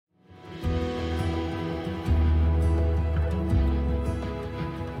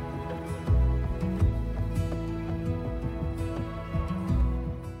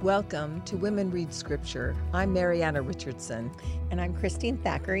Welcome to Women Read Scripture. I'm Mariana Richardson. And I'm Christine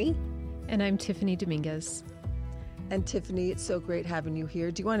Thackeray. And I'm Tiffany Dominguez. And Tiffany, it's so great having you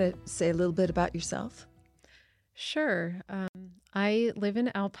here. Do you want to say a little bit about yourself? Sure. I live in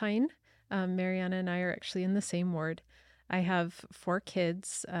Alpine. Mariana and I are actually in the same ward. I have 4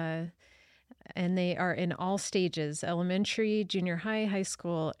 kids, and they are in all stages: elementary, junior high, high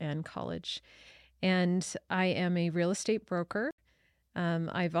school, and college. And I am a real estate broker.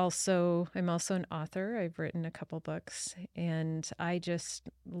 I'm also an author. I've written a couple books, and I just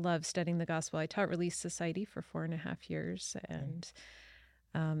love studying the gospel. I taught Relief Society for 4.5 years, and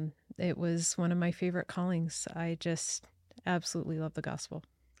it was one of my favorite callings. I just absolutely love the gospel.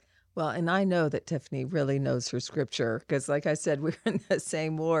 Well, and I know that Tiffany really knows her scripture because, like I said, we're in the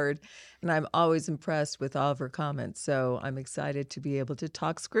same ward, and I'm always impressed with all of her comments. So I'm excited to be able to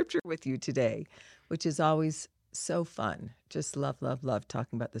talk scripture with you today, which is always so fun. Just love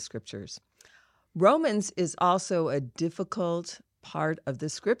talking about the scriptures. Romans is also a difficult part of the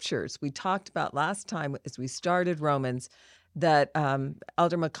scriptures. We talked about last time as we started Romans that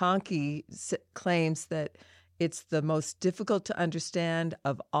Elder McConkie claims that it's the most difficult to understand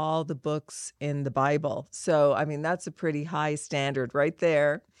of all the books in the Bible. So, I mean, that's a pretty high standard right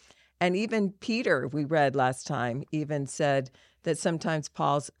there. And even Peter, we read last time, even said that sometimes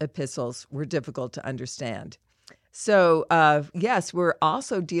Paul's epistles were difficult to understand. So, yes, we're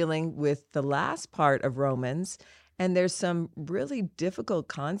also dealing with the last part of Romans, and there's some really difficult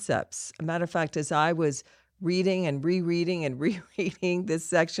concepts. A matter of fact, as I was reading and rereading this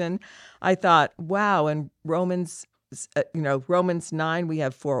section, I thought, wow, in Romans 9, we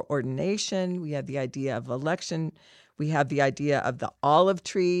have foreordination, we have the idea of election, we have the idea of the olive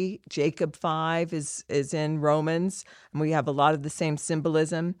tree. Jacob 5 is in Romans, and we have a lot of the same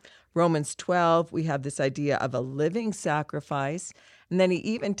symbolism. Romans 12, we have this idea of a living sacrifice. And then he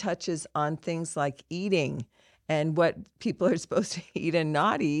even touches on things like eating and what people are supposed to eat and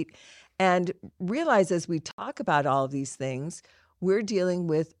not eat. And realize as we talk about all of these things, we're dealing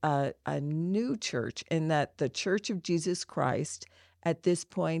with a new church in that the Church of Jesus Christ, at this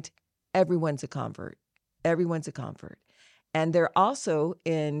point, everyone's a convert. Everyone's a convert. And they're also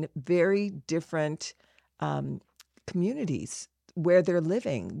in very different communities where they're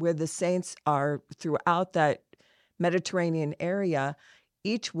living, where the saints are throughout that Mediterranean area.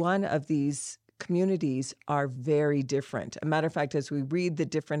 Each one of these communities are very different. A matter of fact, as we read the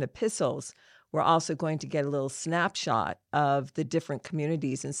different epistles, we're also going to get a little snapshot of the different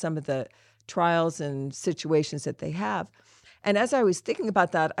communities and some of the trials and situations that they have. And as I was thinking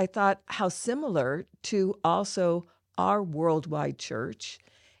about that, I thought how similar to also our worldwide church,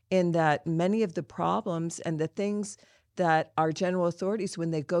 in that many of the problems and the things that our general authorities,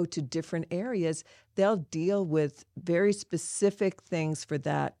 when they go to different areas, they'll deal with very specific things for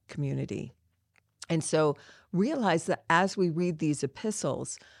that community. And so realize that as we read these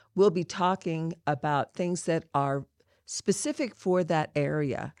epistles, we'll be talking about things that are specific for that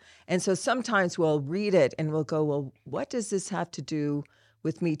area. And so sometimes we'll read it and we'll go, well, what does this have to do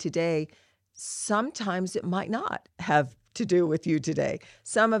with me today? Sometimes it might not have to do with you today.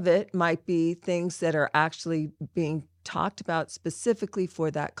 Some of it might be things that are actually being talked about specifically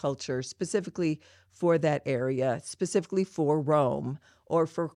for that culture, specifically for that area, specifically for Rome or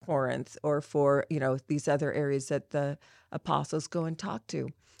for Corinth or for, these other areas that the apostles go and talk to.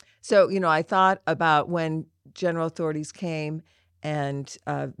 So, I thought about when general authorities came and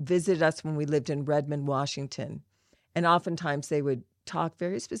visited us when we lived in Redmond, Washington. And oftentimes they would talk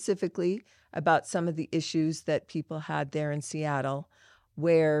very specifically about some of the issues that people had there in Seattle,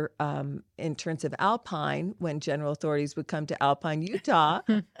 where in terms of Alpine, when general authorities would come to Alpine, Utah,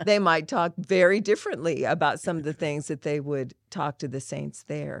 they might talk very differently about some of the things that they would talk to the saints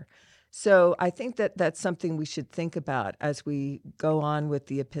there. So I think that that's something we should think about as we go on with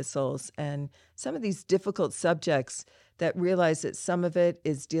the epistles and some of these difficult subjects, that realize that some of it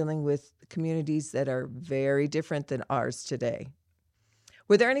is dealing with communities that are very different than ours today.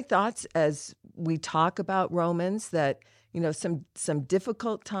 Were there any thoughts as we talk about Romans that, some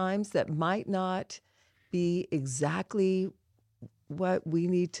difficult times that might not be exactly what we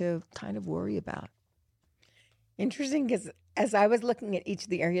need to kind of worry about? Interesting, because as I was looking at each of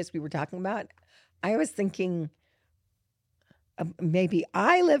the areas we were talking about, I was thinking maybe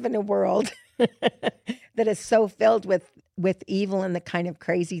I live in a world that is so filled with evil and the kind of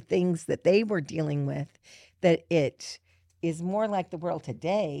crazy things that they were dealing with, that it is more like the world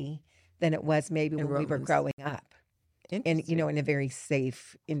today than it was maybe when we were growing up in a very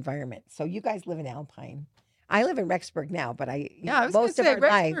safe environment. So you guys live in Alpine. I live in Rexburg now, but most of our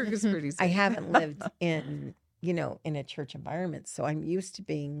life, I haven't lived in in a church environment. So I'm used to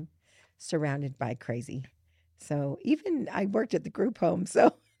being surrounded by crazy. So even I worked at the group home.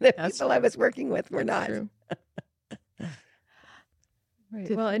 So the That's people I was working with were That's not. true. Right.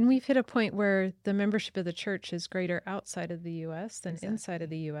 Tiffany? Well, and we've hit a point where the membership of the church is greater outside of the U.S. than inside of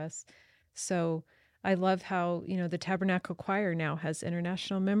the U.S. So I love how, the Tabernacle Choir now has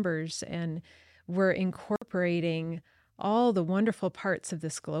international members, and we're incorporating all the wonderful parts of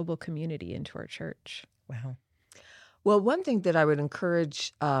this global community into our church. Wow. Well, one thing that I would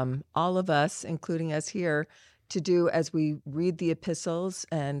encourage all of us, including us here, to do as we read the epistles,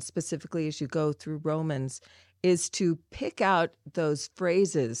 and specifically as you go through Romans, is to pick out those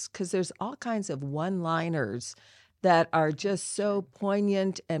phrases, because there's all kinds of one-liners that are just so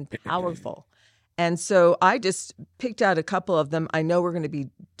poignant and powerful. And so I just picked out a couple of them. I know we're going to be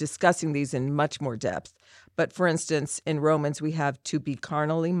discussing these in much more depth. But for instance, in Romans, we have to be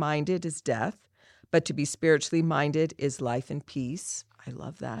carnally minded is death, but to be spiritually minded is life and peace. I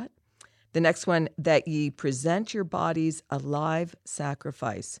love that. The next one, that ye present your bodies a live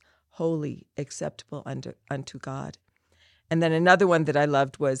sacrifice, holy, acceptable unto God. And then another one that I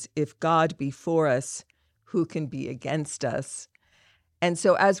loved was, if God be for us, who can be against us? And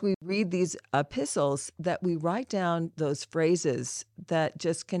so as we read these epistles, that we write down those phrases that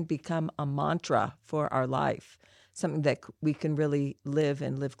just can become a mantra for our life, something that we can really live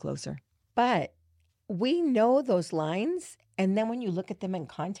and live closer. But we know those lines. And then when you look at them in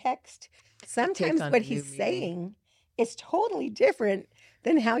context, sometimes on what a new he's meaning. saying is totally different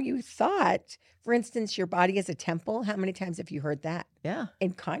than how you thought. For instance, your body is a temple. How many times have you heard that? Yeah.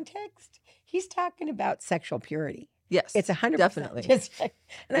 In context, he's talking about sexual purity. Yes. It's 100%. Definitely. And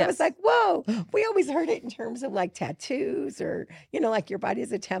I was Yes. like, whoa, we always heard it in terms of like tattoos or, like your body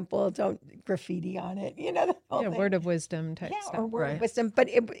is a temple, don't graffiti on it, the whole thing. Word of wisdom type Yeah, stuff. or word Right. of wisdom. But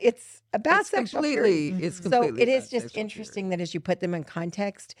it's about It's sexual purity. completely, it's So completely it is about just sexual interesting that as you put them in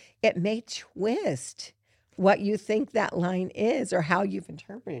context, it may twist what you think that line is or how you've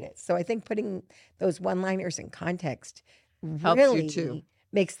interpreted it. So I think putting those one-liners in context Helps you really too.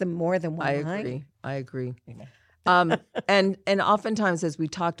 makes them more than one I line. agree. I agree. Anyway. And oftentimes, as we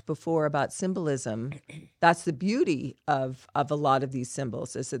talked before about symbolism, that's the beauty of a lot of these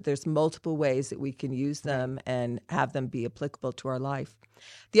symbols, is that there's multiple ways that we can use them and have them be applicable to our life.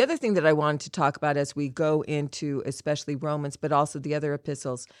 The other thing that I wanted to talk about as we go into especially Romans, but also the other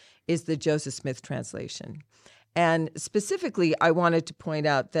epistles, is the Joseph Smith translation. And specifically, I wanted to point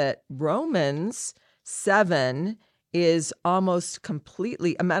out that Romans 7 is almost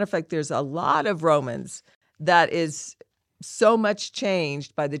completely, a matter of fact, there's a lot of Romans that is so much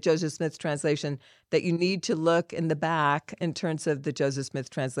changed by the Joseph Smith translation that you need to look in the back in terms of the Joseph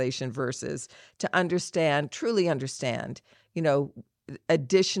Smith translation verses to understand, truly understand,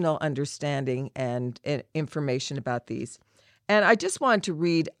 additional understanding and information about these. And I just wanted to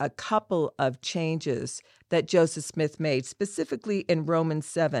read a couple of changes that Joseph Smith made, specifically in Romans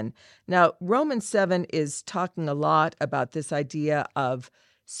 7. Now, Romans 7 is talking a lot about this idea of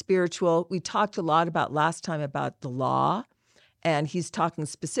spiritual. We talked a lot about last time about the law, and he's talking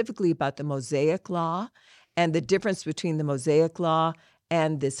specifically about the Mosaic law and the difference between the Mosaic law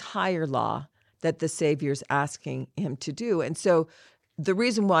and this higher law that the Savior's asking him to do. And so the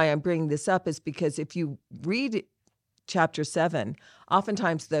reason why I'm bringing this up is because if you read chapter 7,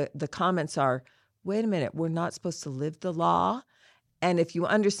 oftentimes the comments are, wait a minute, we're not supposed to live the law. And if you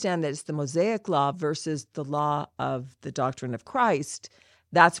understand that it's the Mosaic law versus the law of the doctrine of Christ,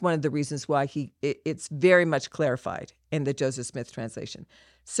 that's one of the reasons why it's very much clarified in the Joseph Smith translation.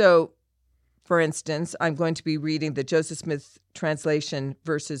 So, for instance, I'm going to be reading the Joseph Smith translation,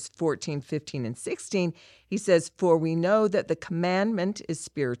 verses 14, 15, and 16. He says, "For we know that the commandment is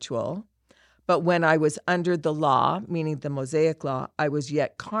spiritual, but when I was under the law," meaning the Mosaic law, "I was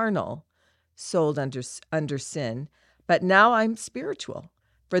yet carnal, sold under sin. But now I'm spiritual.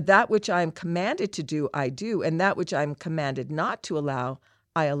 For that which I am commanded to do, I do, and that which I am commanded not to allow,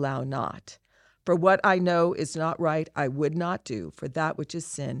 I allow not. For what I know is not right, I would not do. For that which is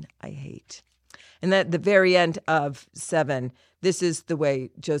sin, I hate." And at the very end of 7, this is the way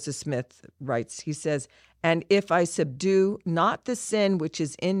Joseph Smith writes. He says, "And if I subdue not the sin which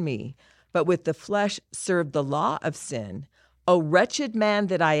is in me, but with the flesh serve the law of sin, O wretched man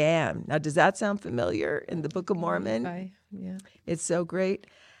that I am." Now, does that sound familiar in the Book of Mormon? Yeah. It's so great.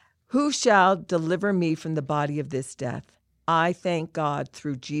 "Who shall deliver me from the body of this death? I thank God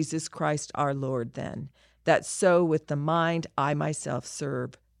through Jesus Christ our Lord then, that so with the mind I myself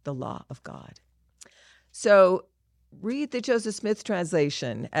serve the law of God." So read the Joseph Smith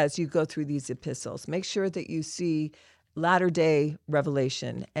translation as you go through these epistles. Make sure that you see latter-day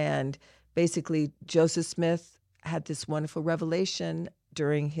revelation and basically Joseph Smith had this wonderful revelation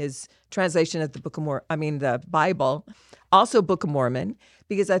during his translation of the the Bible, also Book of Mormon,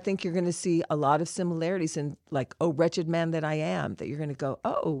 because I think you're going to see a lot of similarities in, like, "Oh, wretched man that I am," that you're going to go,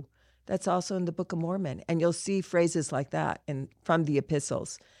 "Oh, that's also in the Book of Mormon." And you'll see phrases like that from the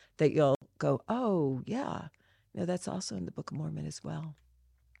epistles that you'll go, "Oh, yeah, no, that's also in the Book of Mormon as well."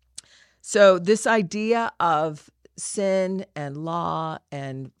 So this idea of sin and law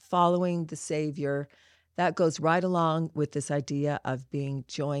and following the Savior, that goes right along with this idea of being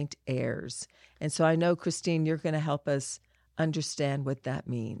joint heirs. And so I know, Christine, you're going to help us understand what that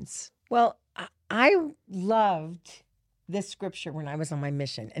means. Well, I loved this scripture when I was on my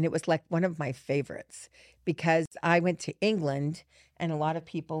mission, and it was like one of my favorites because I went to England, and a lot of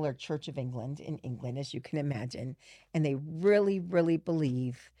people are Church of England in England, as you can imagine, and they really, really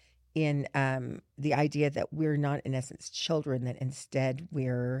believe in the idea that we're not, in essence, children, that instead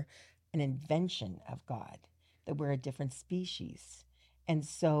we're an invention of God, that we're a different species. And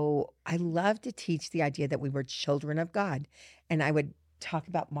so I love to teach the idea that we were children of God. And I would talk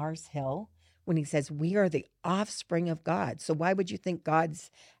about Mars Hill when he says we are the offspring of God. So why would you think God's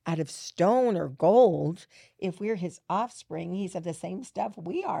out of stone or gold if we're his offspring? He's of the same stuff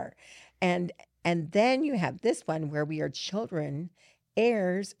we are. And then you have this one where we are children,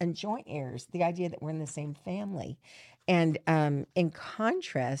 heirs, and joint heirs, the idea that we're in the same family. And in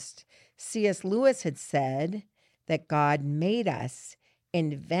contrast, C.S. Lewis had said that God made us,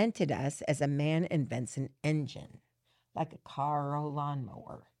 invented us as a man invents an engine, like a car or a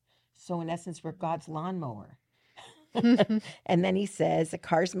lawnmower. So in essence, we're God's lawnmower. And then he says a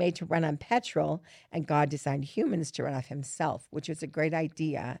car's made to run on petrol, and God designed humans to run off himself, which is a great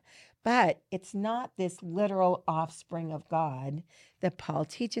idea. But it's not this literal offspring of God that Paul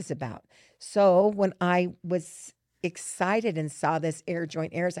teaches about. So when I was excited and saw this heir,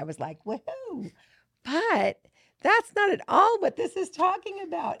 joint heirs, I was like, woohoo. But that's not at all what this is talking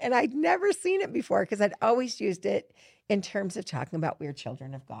about. And I'd never seen it before because I'd always used it in terms of talking about we're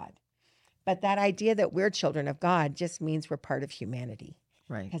children of God. But that idea that we're children of God just means we're part of humanity.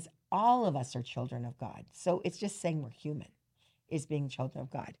 Right. Because all of us are children of God. So it's just saying we're human is being children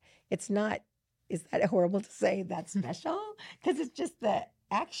of God. It's not, is that horrible to say that's special? Because it's just the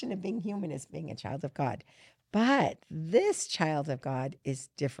action of being human is being a child of God. But this child of God is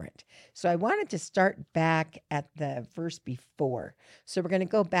different. So I wanted to start back at the verse before. So we're going to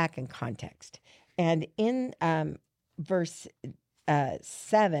go back in context. And in verse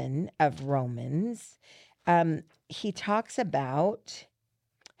 7 of Romans, he talks about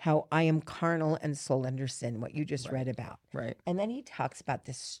how I am carnal and soul under sin, what you just read about. Right. And then he talks about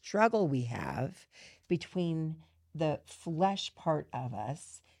this struggle we have between the flesh part of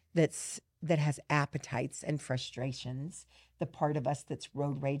us that has appetites and frustrations, the part of us that's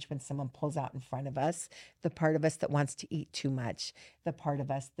road rage when someone pulls out in front of us, the part of us that wants to eat too much, the part of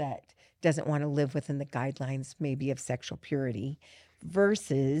us that doesn't want to live within the guidelines maybe of sexual purity,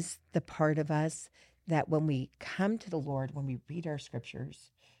 versus the part of us that when we come to the Lord, when we read our scriptures,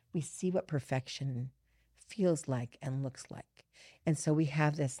 we see what perfection feels like and looks like. And so we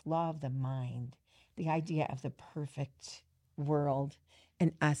have this law of the mind, the idea of the perfect world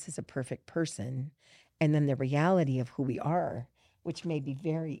and us as a perfect person, and then the reality of who we are, which may be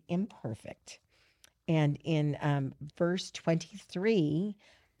very imperfect. And in verse 23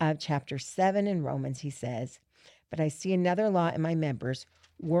 of chapter 7 in Romans, he says, "But I see another law in my members,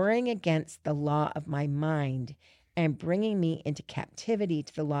 warring against the law of my mind and bringing me into captivity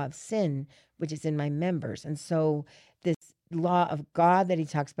to the law of sin, which is in my members." And so this law of God that he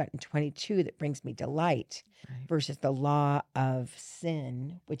talks about in 22 that brings me delight versus the law of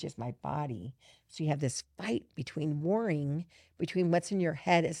sin, which is my body. So you have this fight warring between what's in your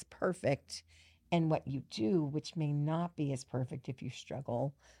head is perfect and what you do, which may not be as perfect if you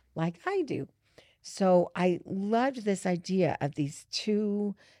struggle like I do. So I loved this idea of these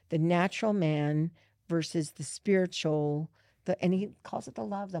two, the natural man versus the spiritual, and he calls it the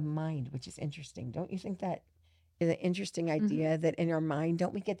law of the mind, which is interesting. Don't you think that is an interesting idea that in our mind,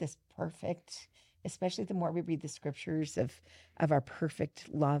 don't we get this perfect, especially the more we read the scriptures of our perfect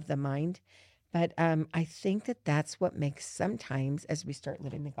law of the mind? But I think that that's what makes sometimes as we start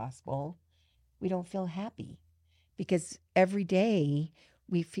living the gospel, we don't feel happy because every day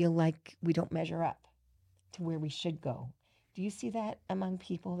we feel like we don't measure up to where we should go. Do you see that among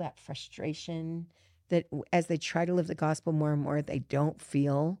people, that frustration that as they try to live the gospel more and more, they don't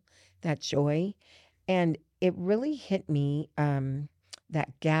feel that joy? And it really hit me,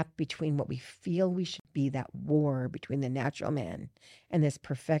 that gap between what we feel we should be, that war between the natural man and this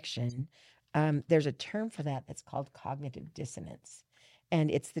perfection. There's a term for that that's called cognitive dissonance. And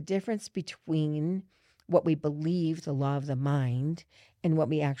it's the difference between what we believe, the law of the mind, and what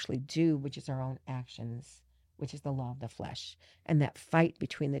we actually do, which is our own actions, which is the law of the flesh, and that fight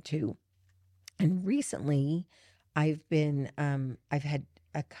between the two. And recently, I've had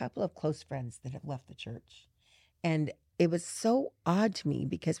a couple of close friends that have left the church, and it was so odd to me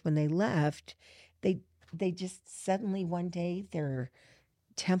because when they left, they just suddenly one day they're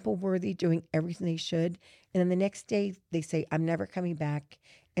temple worthy, doing everything they should, and then the next day they say, "I'm never coming back,"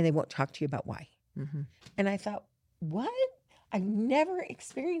 and they won't talk to you about why. Mm-hmm. And I thought, what? I've never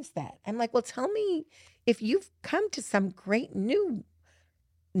experienced that. I'm like, well, tell me if you've come to some great new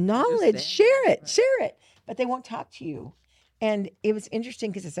knowledge, share it. But they won't talk to you. And it was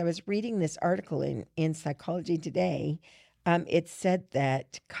interesting because as I was reading this article in Psychology Today, it said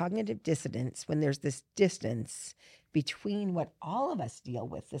that cognitive dissonance, when there's this distance between what all of us deal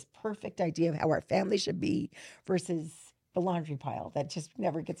with, this perfect idea of how our family should be versus the laundry pile that just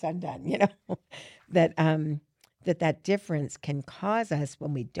never gets undone, that difference can cause us,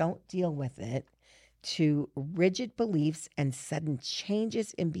 when we don't deal with it, to rigid beliefs and sudden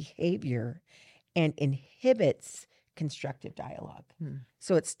changes in behavior, and inhibits constructive dialogue.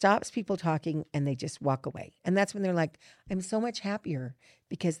 So it stops people talking and they just walk away. And that's when they're like, I'm so much happier,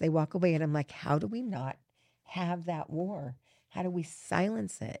 because they walk away. And I'm like, how do we not have that war? How do we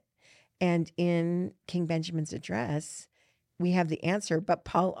silence it? And in King Benjamin's address, we have the answer, but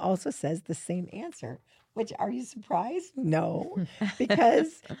Paul also says the same answer. Which, are you surprised? No,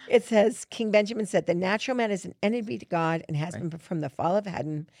 because it says, King Benjamin said, the natural man is an enemy to God and has been from the fall of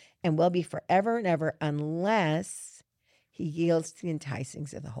Adam and will be forever and ever unless he yields to the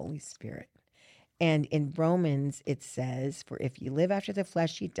enticings of the Holy Spirit. And in Romans, it says, for if you live after the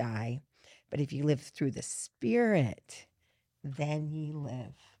flesh, you die. But if you live through the Spirit, then ye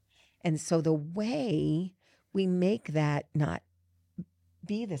live. And so the way we make that not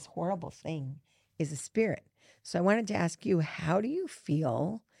be this horrible thing is a spirit. So I wanted to ask you, how do you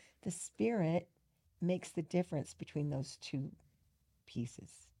feel the spirit makes the difference between those two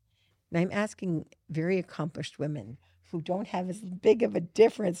pieces? And I'm asking very accomplished women who don't have as big of a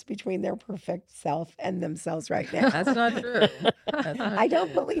difference between their perfect self and themselves right now. That's not true. I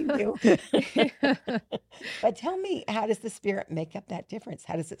don't believe you. But tell me, how does the spirit make up that difference?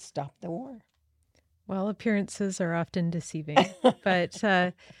 How does it stop the war? Well, appearances are often deceiving, but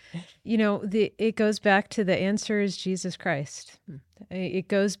it goes back to the answer is Jesus Christ. It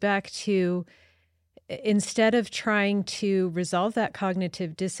goes back to, instead of trying to resolve that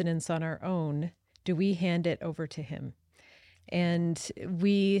cognitive dissonance on our own, do we hand it over to him? And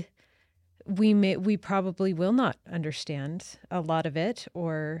we probably will not understand a lot of it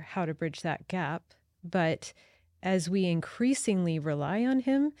or how to bridge that gap, but as we increasingly rely on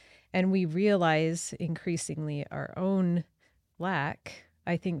him and we realize increasingly our own lack,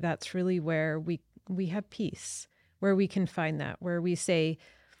 I think that's really where we have peace, where we can find that, where we say,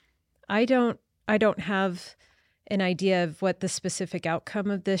 I don't have an idea of what the specific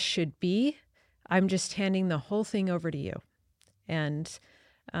outcome of this should be. I'm just handing the whole thing over to you. And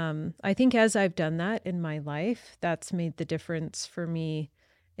I think as I've done that in my life, that's made the difference for me,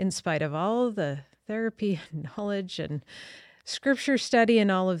 in spite of all the therapy and knowledge and scripture study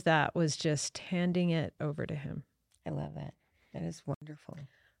and all of that, was just handing it over to him. I love that. That is wonderful.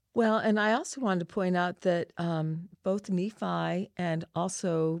 Well, and I also wanted to point out that both Nephi and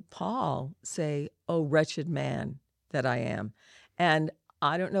also Paul say, "Oh, wretched man that I am." And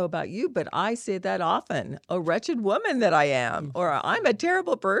I don't know about you, but I say that often. "Oh, wretched woman that I am," or "I'm a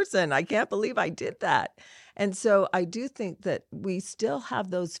terrible person. I can't believe I did that." And so I do think that we still have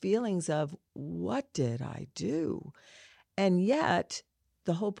those feelings of, what did I do? And yet,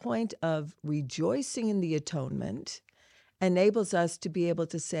 the whole point of rejoicing in the atonement enables us to be able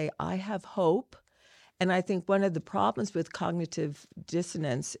to say, I have hope. And I think one of the problems with cognitive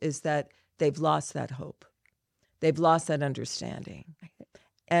dissonance is that they've lost that hope. They've lost that understanding.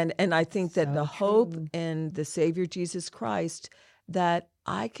 And I think that the hope in the Savior Jesus Christ, that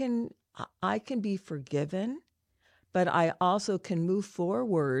I can be forgiven, but I also can move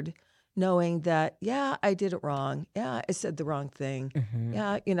forward knowing that, yeah, I did it wrong. Yeah, I said the wrong thing.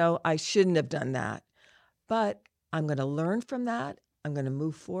 Yeah, I shouldn't have done that. But I'm going to learn from that. I'm going to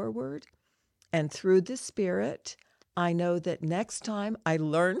move forward. And through the Spirit, I know that next time I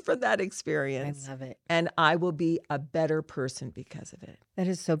learn from that experience. I love it. And I will be a better person because of it. That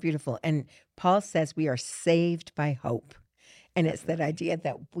is so beautiful. And Paul says we are saved by hope. And it's that idea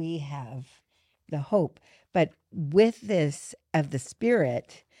that we have the hope. But with this of the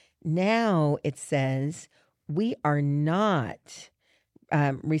Spirit, now it says we are not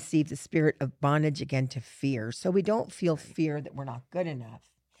receive the spirit of bondage again to fear. So we don't feel fear that we're not good enough,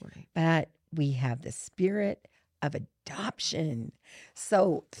 Right. but we have the spirit of adoption.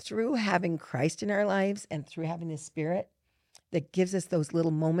 So through having Christ in our lives and through having the spirit that gives us those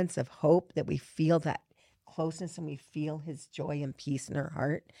little moments of hope, that we feel that closeness and we feel his joy and peace in our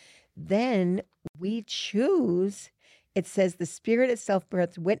heart, then we choose. It says the Spirit itself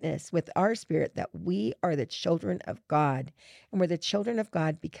beareth witness with our spirit that we are the children of God. And we're the children of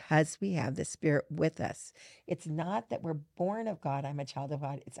God because we have the Spirit with us. It's not that we're born of God, I'm a child of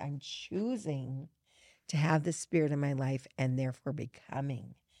God. It's I'm choosing to have the Spirit in my life and therefore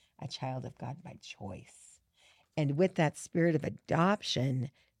becoming a child of God by choice. And with that spirit of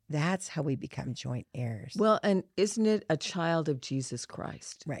adoption, that's how we become joint heirs. Well, and isn't it a child of Jesus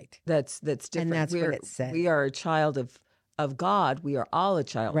Christ? Right. That's different. And that's what it says. We are a child of God. We are all a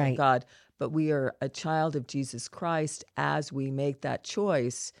child Right. of God, but we are a child of Jesus Christ as we make that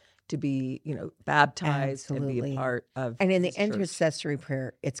choice to be, baptized and be Absolutely. a part of. And in the his church. intercessory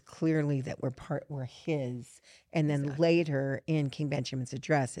prayer, it's clearly that we're his. And then later in King Benjamin's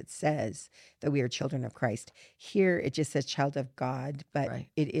address, it says that we are children of Christ. Here it just says child of God, but Right.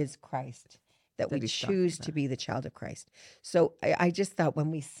 it is Christ that we he's talking choose to about. be the child of Christ. So I just thought when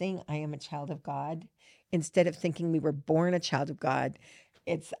we sing, I am a child of God, instead of thinking we were born a child of God,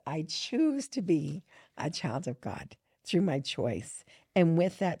 it's I choose to be a child of God through my choice. And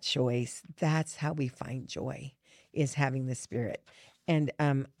with that choice, that's how we find joy, is having the Spirit. And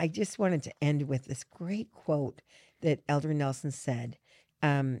I just wanted to end with this great quote that Elder Nelson said,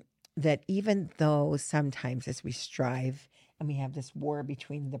 that even though sometimes as we strive and we have this war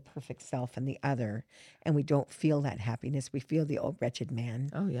between the perfect self and the other, and we don't feel that happiness, we feel the old wretched man.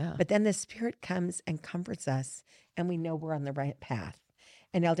 Oh, yeah. But then the Spirit comes and comforts us, and we know we're on the right path.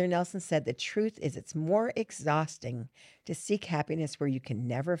 And Elder Nelson said, the truth is it's more exhausting to seek happiness where you can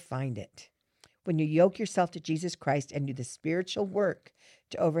never find it. When you yoke yourself to Jesus Christ and do the spiritual work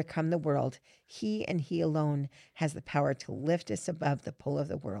to overcome the world, he and he alone has the power to lift us above the pull of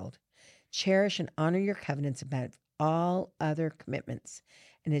the world. Cherish and honor your covenants above all other commitments.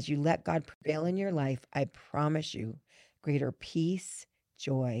 And as you let God prevail in your life, I promise you greater peace,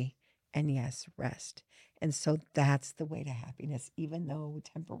 joy, and yes, rest. And so that's the way to happiness, even though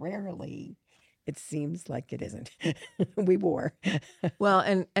temporarily it seems like it isn't. We war. Well,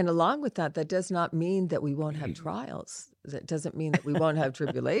 and along with that does not mean that we won't have trials. That doesn't mean that we won't have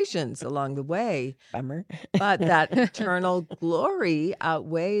tribulations along the way. Bummer. But that eternal glory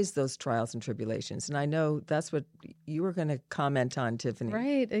outweighs those trials and tribulations. And I know that's what you were going to comment on, Tiffany.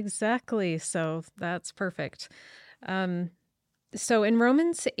 Right, exactly. So that's perfect. So in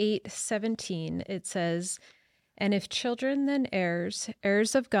Romans 8:17, it says, "And if children, then heirs,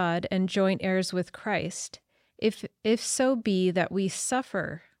 heirs of God, and joint heirs with Christ, if so be that we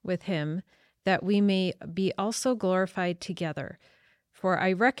suffer with him, that we may be also glorified together. For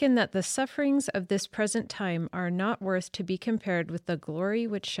I reckon that the sufferings of this present time are not worth to be compared with the glory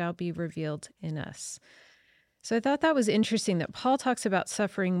which shall be revealed in us." So I thought that was interesting that Paul talks about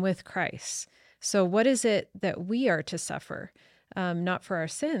suffering with Christ. So what is it that we are to suffer? Not for our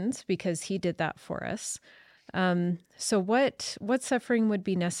sins, because he did that for us. So what suffering would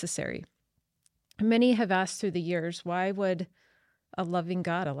be necessary? Many have asked through the years, why would a loving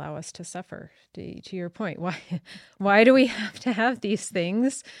God allow us to suffer? To your point, why do we have to have these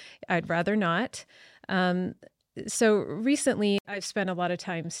things? I'd rather not. So recently, I've spent a lot of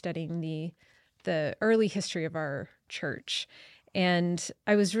time studying the early history of our church, and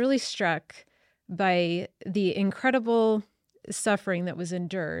I was really struck by the incredible suffering that was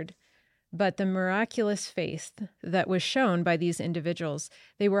endured, but the miraculous faith that was shown by these individuals.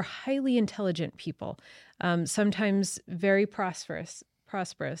 They were highly intelligent people, sometimes very prosperous,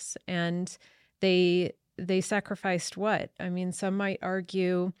 and they sacrificed what? I mean, some might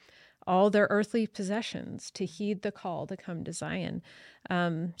argue all their earthly possessions to heed the call to come to Zion.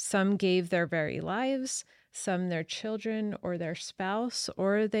 Some gave their very lives, some their children or their spouse,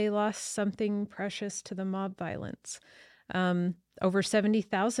 or they lost something precious to the mob violence. Over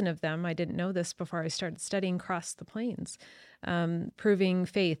 70,000 of them, I didn't know this before I started studying, crossed the plains, proving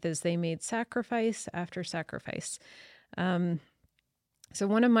faith as they made sacrifice after sacrifice. So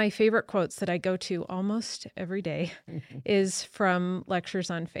one of my favorite quotes that I go to almost every day is from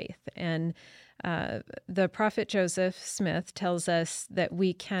Lectures on Faith. And the prophet Joseph Smith tells us that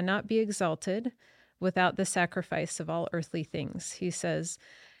we cannot be exalted without the sacrifice of all earthly things. He says,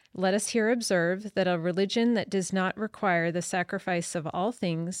 "Let us here observe that a religion that does not require the sacrifice of all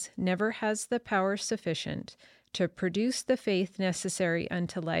things never has the power sufficient to produce the faith necessary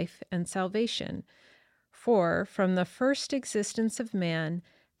unto life and salvation. For from the first existence of man,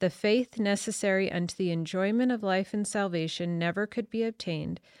 the faith necessary unto the enjoyment of life and salvation never could be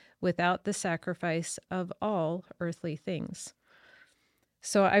obtained without the sacrifice of all earthly things.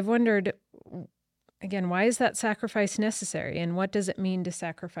 So I've wondered, again, why is that sacrifice necessary, and what does it mean to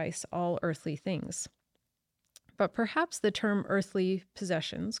sacrifice all earthly things? But perhaps the term earthly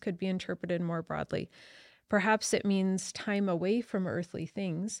possessions could be interpreted more broadly. Perhaps it means time away from earthly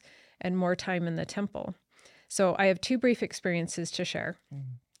things and more time in the temple. So I have two brief experiences to share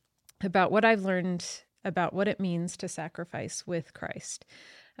about what I've learned about what it means to sacrifice with Christ.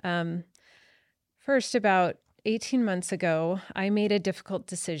 First, about 18 months ago, I made a difficult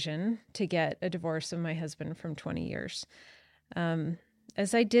decision to get a divorce of my husband from 20 years.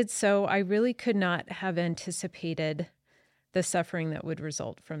 As I did so, I really could not have anticipated the suffering that would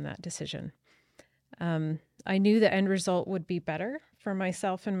result from that decision. I knew the end result would be better for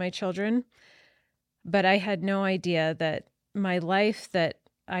myself and my children, but I had no idea that my life that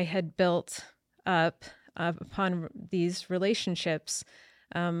I had built up upon these relationships,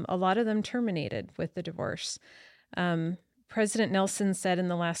 a lot of them terminated with the divorce. President Nelson said in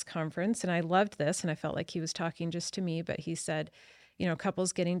the last conference, and I loved this, and I felt like he was talking just to me, but he said,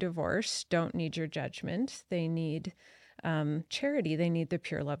 couples getting divorced don't need your judgment. They need charity. They need the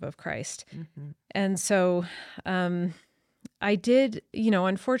pure love of Christ. Mm-hmm. And so I did,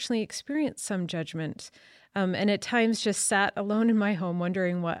 unfortunately experience some judgment, and at times just sat alone in my home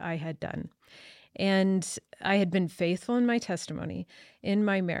wondering what I had done. And I had been faithful in my testimony, in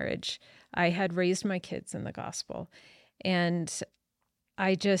my marriage. I had raised my kids in the gospel. And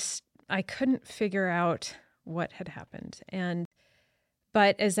I couldn't figure out what had happened.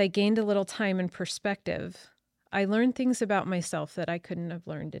 But as I gained a little time and perspective, I learned things about myself that I couldn't have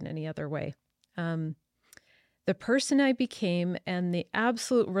learned in any other way. The person I became and the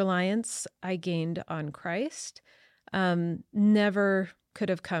absolute reliance I gained on Christ never could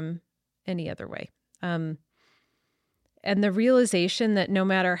have come any other way. And the realization that no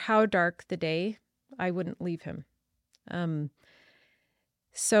matter how dark the day, I wouldn't leave him. And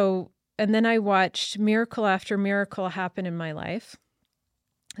then I watched miracle after miracle happen in my life.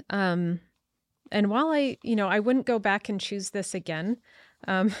 And while I wouldn't go back and choose this again,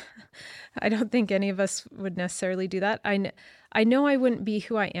 I don't think any of us would necessarily do that. I know I wouldn't be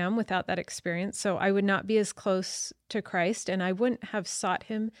who I am without that experience. So I would not be as close to Christ, and I wouldn't have sought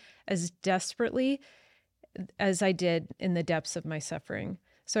him as desperately as I did in the depths of my suffering.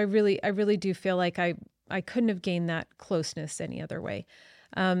 So I really do feel like I couldn't have gained that closeness any other way.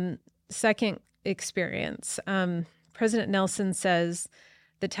 Second experience, President Nelson says,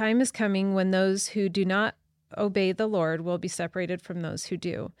 "The time is coming when those who do not obey the Lord will be separated from those who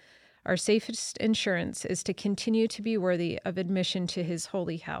do. Our safest insurance is to continue to be worthy of admission to his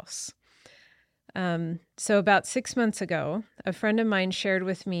holy house." So about 6 months ago, a friend of mine shared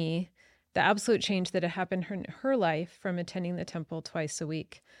with me the absolute change that had happened in her life from attending the temple twice a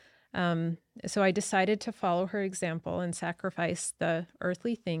week. So I decided to follow her example and sacrifice the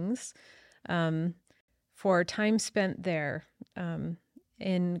earthly things for time spent there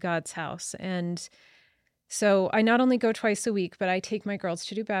in God's house. And so I not only go twice a week, but I take my girls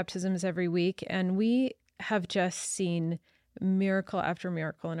to do baptisms every week. And we have just seen miracle after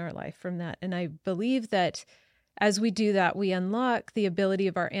miracle in our life from that. And I believe that as we do that, we unlock the ability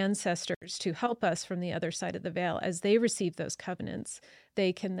of our ancestors to help us from the other side of the veil. As they receive those covenants,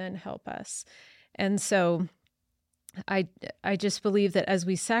 they can then help us. And so I just believe that as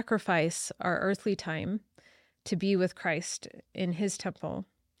we sacrifice our earthly time to be with Christ in his temple,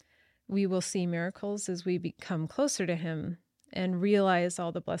 we will see miracles as we become closer to him and realize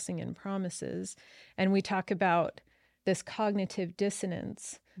all the blessing and promises. And we talk about this cognitive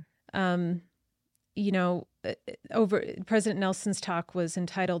dissonance. Over President Nelson's talk was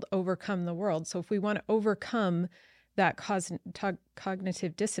entitled "Overcome the World." So if we want to overcome that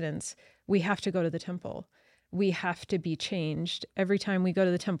cognitive dissonance, we have to go to the temple. We have to be changed. Every time we go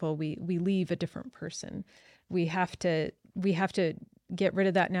to the temple, we leave a different person. We have to get rid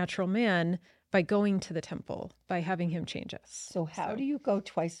of that natural man by going to the temple, by having him change us. So how do you go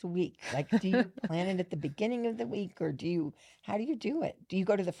twice a week? Like, do you plan it at the beginning of the week, or how do you do it? Do you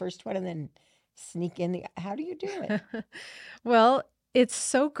go to the first one and then sneak in how do you do it? Well, it's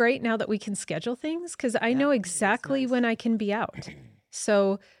so great now that we can schedule things, because I know exactly when I can be out.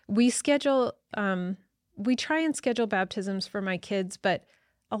 So we schedule, we try and schedule baptisms for my kids, but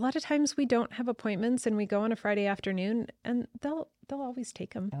a lot of times we don't have appointments and we go on a Friday afternoon, and they'll always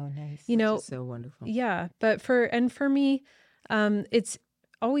take them. Oh, nice. Which is so wonderful. Yeah. But for me, it's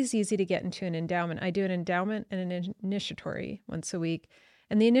always easy to get into an endowment. I do an endowment and an initiatory once a week.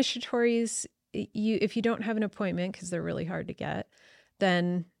 And the initiatories, if you don't have an appointment, because they're really hard to get,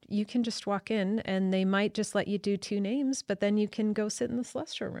 then you can just walk in and they might just let you do 2 names, but then you can go sit in the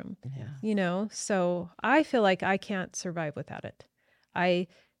celestial room, So I feel like I can't survive without it.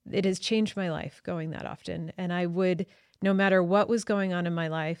 It has changed my life going that often. And I would, no matter what was going on in my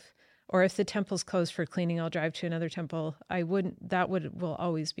life, or if the temple's closed for cleaning, I'll drive to another temple. Will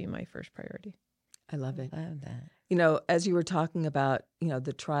always be my first priority. I love it. Love that. As you were talking about,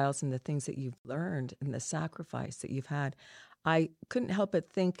 the trials and the things that you've learned and the sacrifice that you've had, I couldn't help but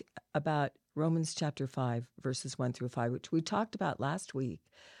think about Romans chapter 5, verses 1 through 5, which we talked about last week.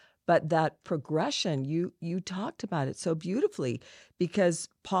 But that progression, you talked about it so beautifully, because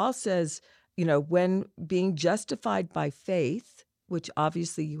Paul says, when being justified by faith, which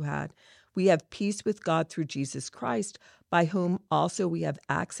obviously you had, we have peace with God through Jesus Christ, by whom also we have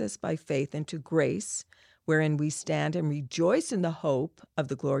access by faith into grace, wherein we stand and rejoice in the hope of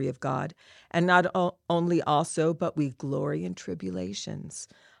the glory of God. And not only also, but we glory in tribulations,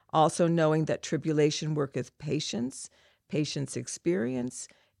 also knowing that tribulation worketh patience, patience experience,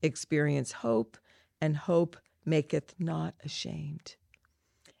 experience hope, and hope maketh not ashamed.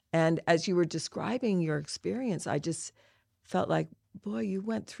 And as you were describing your experience, I just felt like, boy, you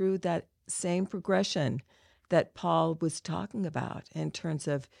went through that same progression that Paul was talking about in terms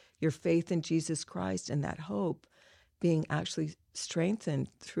of your faith in Jesus Christ and that hope being actually strengthened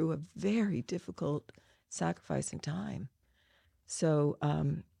through a very difficult sacrifice and time. So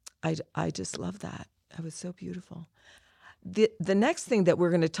I just love that. That was so beautiful. The next thing that we're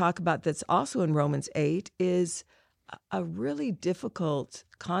going to talk about that's also in Romans 8 is a really difficult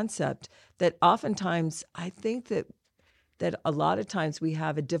concept that oftentimes I think that a lot of times we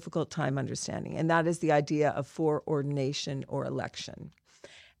have a difficult time understanding, and that is the idea of foreordination or election.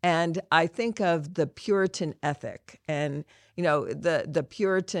 And I think of the Puritan ethic and, the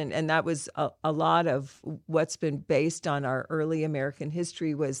Puritan, and that was a lot of what's been based on our early American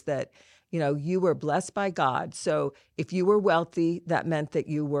history was that, you were blessed by God. So if you were wealthy, that meant that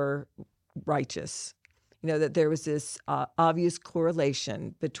you were righteous. That there was this obvious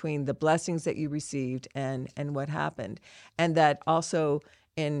correlation between the blessings that you received and what happened. And that also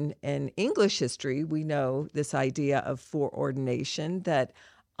in English history, we know this idea of foreordination, that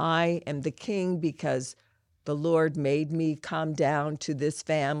I am the king because the Lord made me come down to this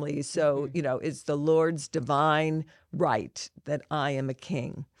family. So, it's the Lord's divine right that I am a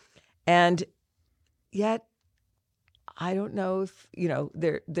king. And yet, I don't know if,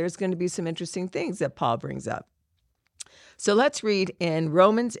 there's going to be some interesting things that Paul brings up. So let's read in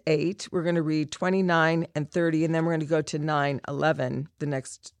Romans 8. We're going to read 29 and 30, and then we're going to go to 9:11, the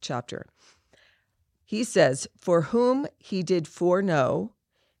next chapter. He says, "For whom he did foreknow,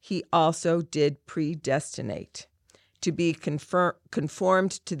 he also did predestinate, to be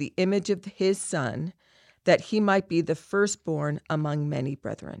conformed to the image of his Son, that he might be the firstborn among many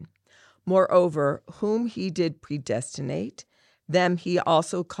brethren. Moreover, whom he did predestinate, them he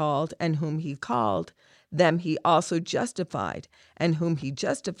also called, and whom he called, them he also justified, and whom he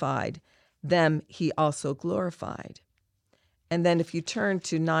justified, them he also glorified." And then if you turn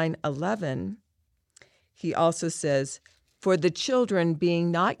to 9:11, he also says, "For the children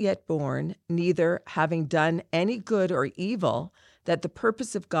being not yet born, neither having done any good or evil, that the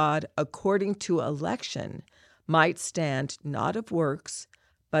purpose of God according to election might stand, not of works,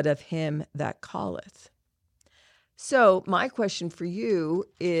 but of him that calleth." So my question for you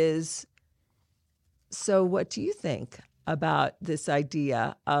is, so what do you think about this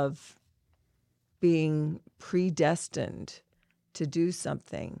idea of being predestined to do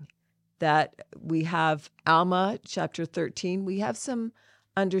something? That we have Alma chapter 13, we have some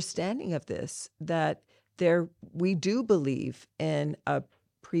understanding of this, that we do believe in a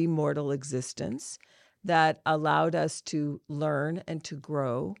premortal existence that allowed us to learn and to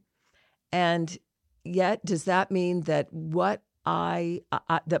grow. And yet, does that mean that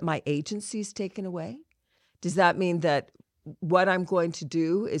that my agency is taken away? Does that mean that what I'm going to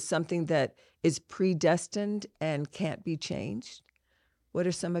do is something that is predestined and can't be changed? What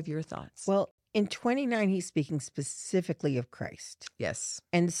are some of your thoughts? Well, in 29, he's speaking specifically of Christ. Yes.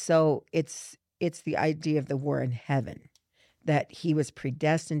 And so it's the idea of the war in heaven, that he was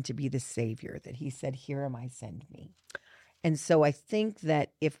predestined to be the Savior, that he said, "Here am I, send me." And so I think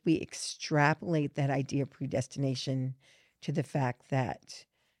that if we extrapolate that idea of predestination to the fact that,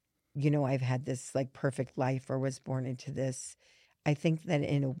 I've had this like perfect life or was born into this, I think that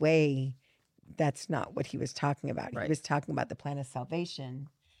in a way, that's not what he was talking about. Right. He was talking about the plan of salvation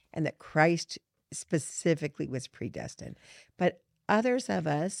and that Christ specifically was predestined. But others of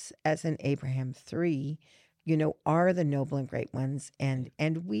us, as in Abraham 3, are the noble and great ones. And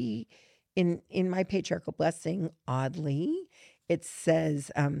we in my patriarchal blessing, oddly, it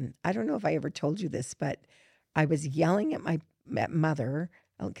says, I don't know if I ever told you this, but I was yelling at my mother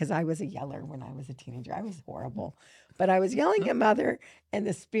because I was a yeller when I was a teenager. I was horrible, but I was yelling at mother, and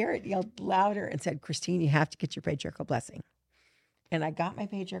the spirit yelled louder and said, "Christine, you have to get your patriarchal blessing." And I got my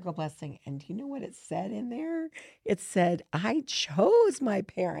patriarchal blessing. And do you know what it said in there? It said, "I chose my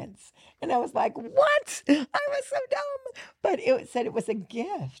parents." And I was like, what? I was so dumb. But it said it was a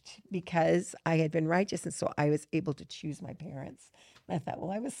gift because I had been righteous. And so I was able to choose my parents. And I thought,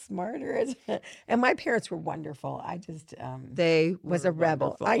 well, I was smarter. And my parents were wonderful. I just They was were a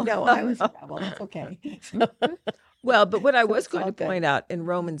rebel. wonderful. I know I was a rebel. That's okay. Well, but what I So was it's going all to good. point out in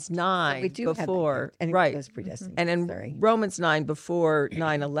Romans So 9 we do have that before, gift, and it right, was predestined. and in Sorry. Romans 9 before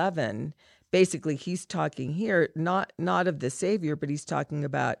 9/11, basically he's talking here not of the Savior, but he's talking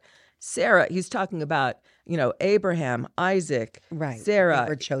about Sarah. He's talking about, Abraham, Isaac, Right. Sarah. They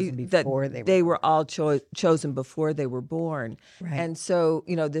were chosen that before they were they were all chosen before they were born. Right. And so,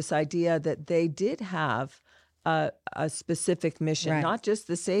 this idea that they did have a specific mission, Right. not just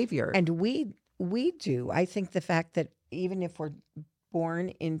the Savior. And we do. I think the fact that even if we're born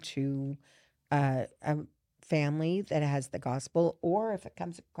into a family that has the gospel, or if it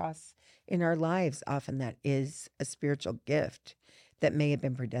comes across in our lives, often that is a spiritual gift that may have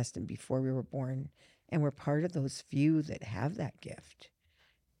been predestined before we were born. And we're part of those few that have that gift.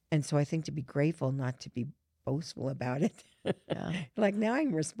 And so I think to be grateful, not to be boastful about it. Yeah. Like, now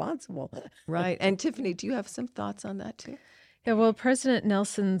I'm responsible. Right. And Tiffany, do you have some thoughts on that too? Yeah, well, President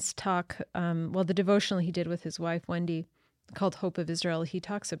Nelson's talk, the devotional he did with his wife, Wendy, called Hope of Israel, he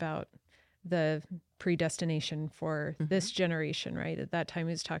talks about the predestination for this generation, right? At that time,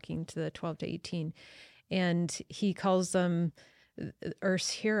 he was talking to the 12 to 18. And he calls them Earth's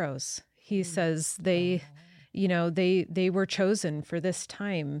heroes. He says they were chosen for this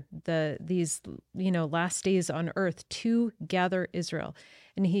time, these last days on earth to gather Israel.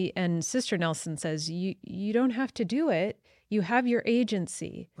 And Sister Nelson says, you don't have to do it. You have your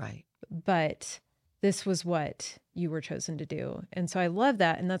agency. Right. But this was what you were chosen to do. And so I love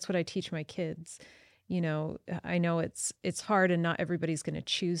that. And that's what I teach my kids. I know it's hard and not everybody's going to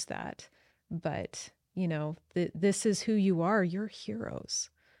choose that, but this is who you are. You're heroes.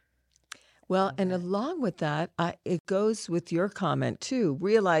 Well, and along with that, it goes with your comment too.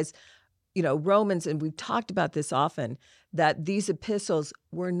 Realize, Romans, and we've talked about this often, that these epistles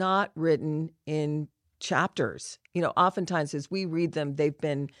were not written in chapters. Oftentimes as we read them, they've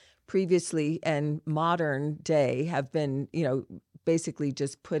been previously and modern day have been, basically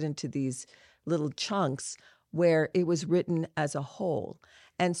just put into these little chunks where it was written as a whole.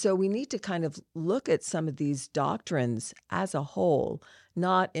 And so we need to kind of look at some of these doctrines as a whole,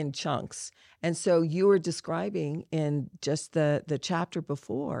 not in chunks. And so you were describing in just the chapter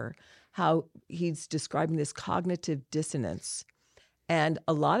before how he's describing this cognitive dissonance. And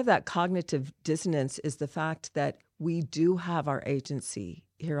a lot of that cognitive dissonance is the fact that we do have our agency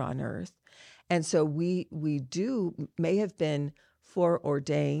here on earth. And so we may have been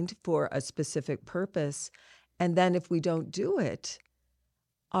foreordained for a specific purpose. And then if we don't do it,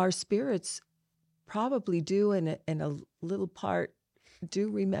 our spirits probably do in a little part do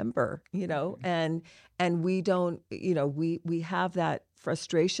remember, and we don't, we have that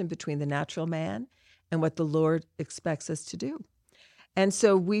frustration between the natural man and what the Lord expects us to do. And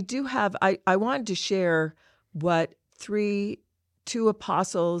so we do have, I wanted to share what two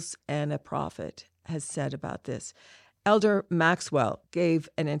apostles and a prophet has said about this. Elder Maxwell gave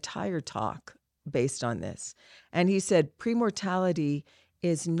an entire talk based on this. And he said, premortality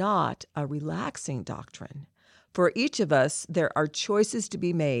is not a relaxing doctrine. For each of us, there are choices to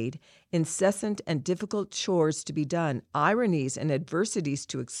be made, incessant and difficult chores to be done, ironies and adversities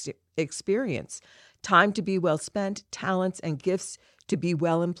to experience, time to be well spent, talents and gifts to be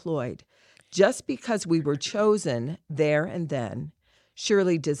well employed. Just because we were chosen there and then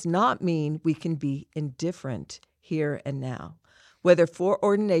surely does not mean we can be indifferent here and now. Whether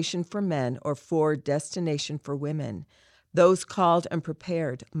foreordination for men or foredestination for women, those called and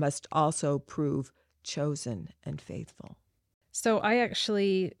prepared must also prove chosen and faithful. So I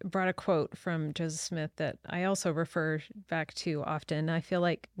actually brought a quote from Joseph Smith that I also refer back to often. I feel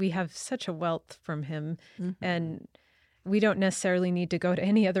like we have such a wealth from him, and we don't necessarily need to go to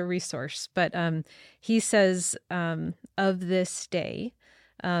any other resource. But he says, of this day,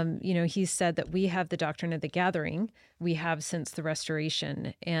 he said that we have the doctrine of the gathering we have since the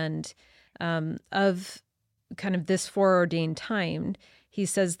restoration, and of kind of this foreordained time, He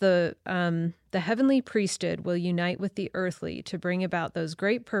says the heavenly priesthood will unite with the earthly to bring about those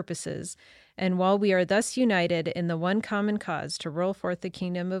great purposes. And while we are thus united in the one common cause to roll forth the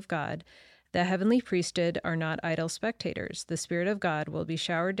kingdom of God, the heavenly priesthood are not idle spectators. The Spirit of God will be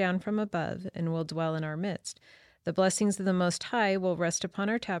showered down from above and will dwell in our midst. The blessings of the Most High will rest upon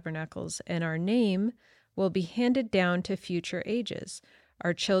our tabernacles, and our name will be handed down to future ages.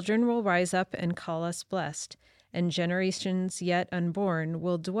 Our children will rise up and call us blessed, and generations yet unborn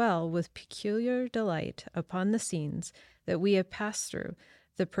will dwell with peculiar delight upon the scenes that we have passed through,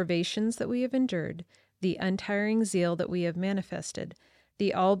 the privations that we have endured, the untiring zeal that we have manifested,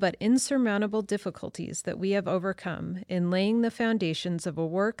 the all but insurmountable difficulties that we have overcome in laying the foundations of a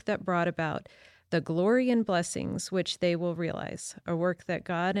work that brought about the glory and blessings which they will realize, a work that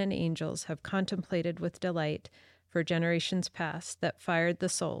God and angels have contemplated with delight for generations past, that fired the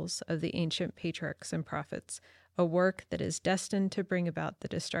souls of the ancient patriarchs and prophets, a work that is destined to bring about the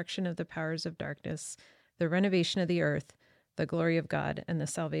destruction of the powers of darkness, the renovation of the earth, the glory of God, and the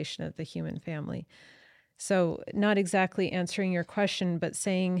salvation of the human family. So not exactly answering your question, but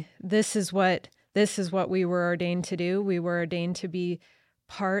saying this is what we were ordained to do. We were ordained to be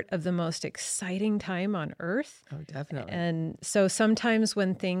part of the most exciting time on earth. Oh, definitely. And so sometimes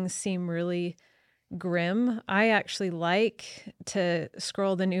when things seem really grim, I actually like to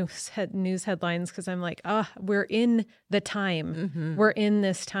scroll the news headlines because I'm like, we're in the time. Mm-hmm. We're in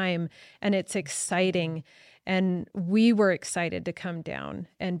this time, and it's exciting. And we were excited to come down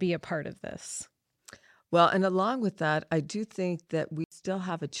and be a part of this. Well, and along with that, I do think that we still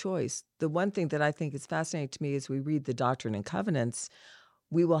have a choice. The one thing that I think is fascinating to me is we read the Doctrine and Covenants,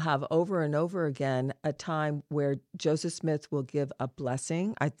 we will have over and over again a time where Joseph Smith will give a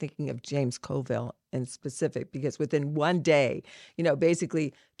blessing. I'm thinking of James Colville in specific, because within one day,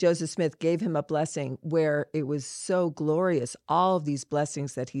 basically Joseph Smith gave him a blessing where it was so glorious. All of these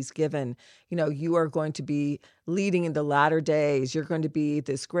blessings that he's given, you are going to be leading in the latter days. You're going to be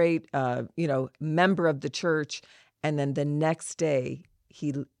this great, member of the church. And then the next day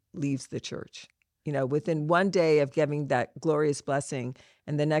he leaves the church. Within one day of giving that glorious blessing,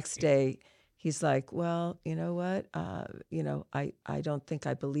 and the next day he's like, well, you know what? I don't think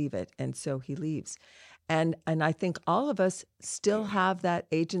I believe it. And so he leaves. And I think all of us still have that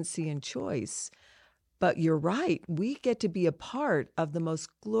agency and choice. But you're right. We get to be a part of the most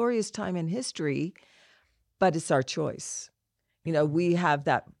glorious time in history, but it's our choice. We have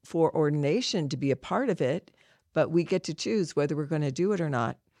that foreordination to be a part of it, but we get to choose whether we're going to do it or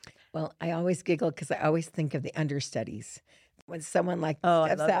not. Well, I always giggle because I always think of the understudies. When someone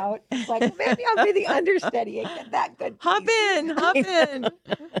steps out, it's like, maybe I'll be the understudy and get that good piece. Hop in.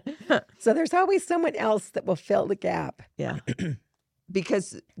 So there's always someone else that will fill the gap. Yeah.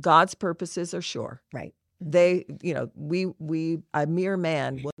 Because God's purposes are sure. Right. They, a mere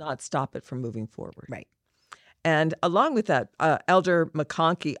man will not stop it from moving forward. Right. And along with that, Elder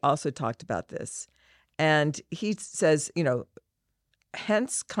McConkie also talked about this. And he says,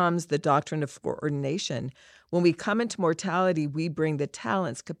 hence comes the doctrine of foreordination. When we come into mortality, we bring the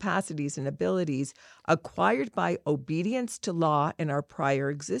talents, capacities, and abilities acquired by obedience to law in our prior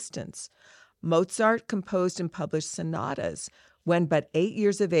existence. Mozart composed and published sonatas when but 8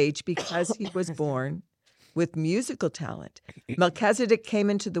 years of age because he was born with musical talent. Melchizedek came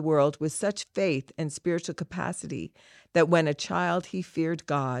into the world with such faith and spiritual capacity that when a child he feared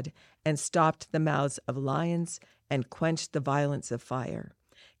God and stopped the mouths of lions and quenched the violence of fire.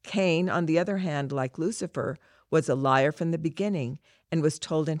 Cain, on the other hand, like Lucifer, was a liar from the beginning and was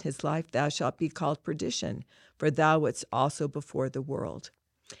told in his life, "Thou shalt be called perdition, for thou wast also before the world."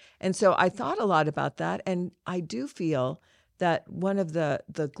 And so I thought a lot about that, and I do feel that one of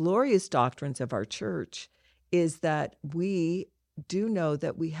the glorious doctrines of our church is that we do know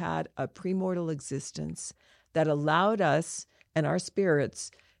that we had a premortal existence that allowed us and our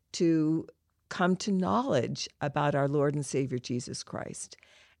spirits to come to knowledge about our Lord and Savior Jesus Christ.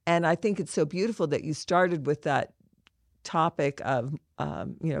 And I think it's so beautiful that you started with that topic of,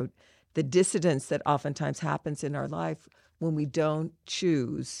 the dissidence that oftentimes happens in our life when we don't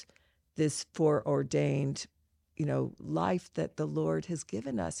choose this foreordained, life that the Lord has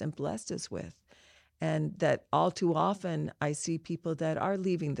given us and blessed us with. And that all too often I see people that are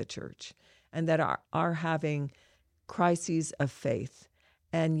leaving the church and that are having crises of faith.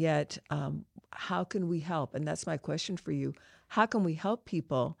 And yet, how can we help? And that's my question for you. How can we help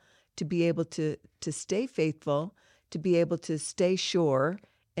people to be able to stay faithful, to be able to stay sure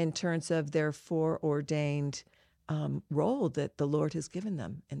in terms of their foreordained role that the Lord has given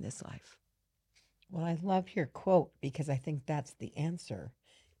them in this life? Well, I love your quote because I think that's the answer,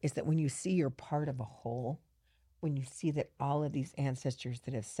 is that when you see you're part of a whole, when you see that all of these ancestors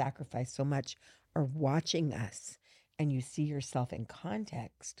that have sacrificed so much are watching us and you see yourself in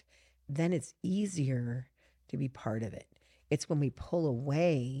context, then it's easier to be part of it. It's when we pull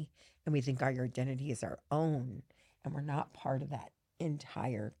away and we think our identity is our own and we're not part of that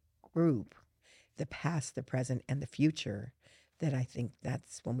entire group, the past, the present, and the future, that I think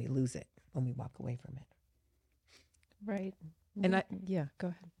that's when we lose it, when we walk away from it. Right. And yeah, go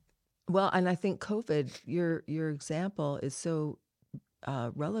ahead. Well, and I think COVID, your example is so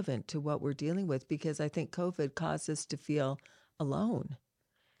relevant to what we're dealing with, because I think COVID caused us to feel alone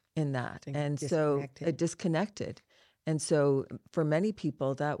in that, and so disconnected. And so for many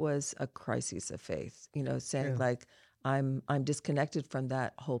people, that was a crisis of faith. Saying True. like, I'm disconnected from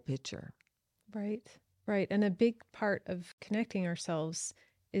that whole picture. Right. Right. And a big part of connecting ourselves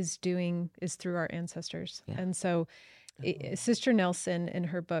is through our ancestors. Yeah. And so Sister Nelson, in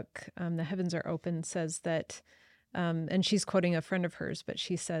her book, The Heavens Are Open, says that, and she's quoting a friend of hers, but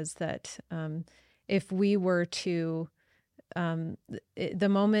she says that if we were to, the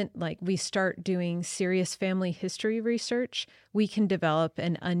moment like we start doing serious family history research, we can develop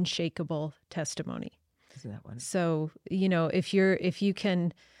an unshakable testimony. Isn't that wonderful? So, if you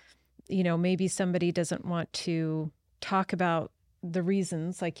can, maybe somebody doesn't want to talk about the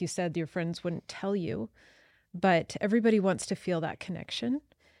reasons, like you said, your friends wouldn't tell you, but everybody wants to feel that connection.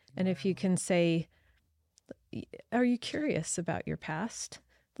 And if you can say, are you curious about your past?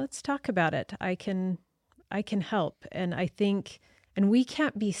 Let's talk about it. I can help. And I think, and we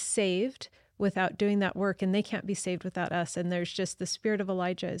can't be saved without doing that work, and they can't be saved without us. And there's just the spirit of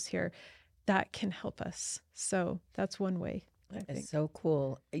Elijah is here that can help us. So that's one way, I think. It's so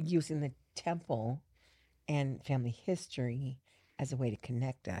cool using the temple and family history as a way to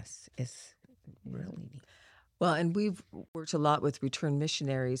connect us is really neat. Well, and we've worked a lot with returned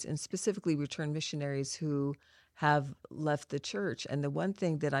missionaries, and specifically returned missionaries who have left the church. And the one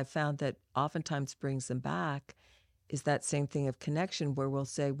thing that I found that oftentimes brings them back is that same thing of connection, where we'll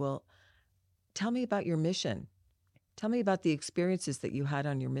say, well, tell me about your mission. Tell me about the experiences that you had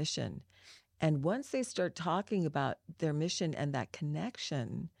on your mission. And once they start talking about their mission and that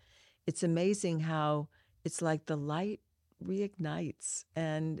connection, it's amazing how it's like the light reignites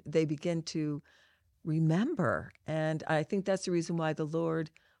and they begin to remember. And I think that's the reason why the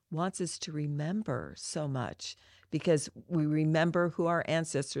Lord wants us to remember so much, because we remember who our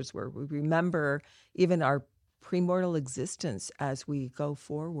ancestors were. We remember even our premortal existence as we go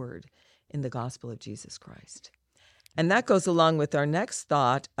forward in the gospel of Jesus Christ. And that goes along with our next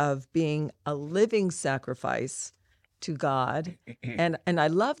thought of being a living sacrifice to God. And I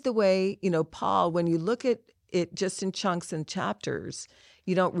love the way, Paul, when you look at it just in chunks and chapters,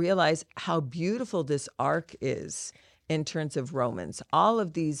 you don't realize how beautiful this arc is in terms of Romans. All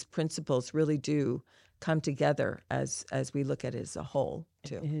of these principles really do come together as we look at it as a whole,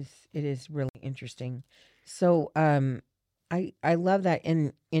 too. It is really interesting. So I love that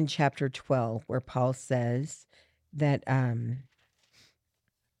in chapter 12, where Paul says that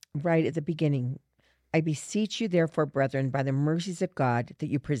right at the beginning, I beseech you, therefore, brethren, by the mercies of God, that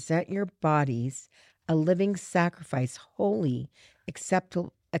you present your bodies a living sacrifice, holy,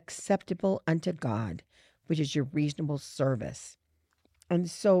 acceptable unto God, which is your reasonable service. And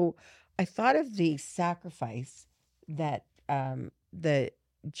so I thought of the sacrifice that the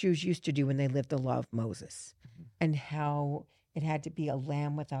Jews used to do when they lived the law of Moses, and how it had to be a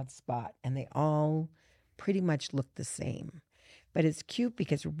lamb without spot, and they all pretty much looked the same. But it's cute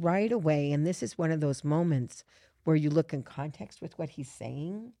because right away, and this is one of those moments where you look in context with what he's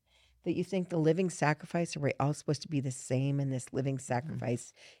saying, that you think the living sacrifice, are we all supposed to be the same, and this living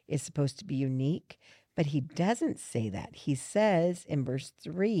sacrifice is supposed to be unique? But he doesn't say that. He says in verse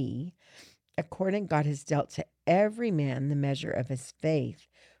 3, according God has dealt to every man the measure of his faith.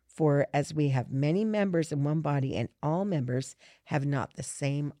 For as we have many members in one body, and all members have not the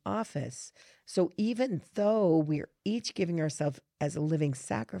same office. So even though we're each giving ourselves as a living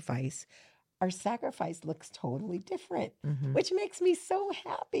sacrifice, our sacrifice looks totally different, which makes me so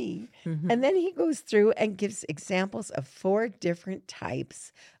happy. And then he goes through and gives examples of 4 different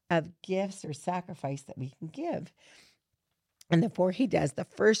types of gifts or sacrifice that we can give. And the 4 he does, the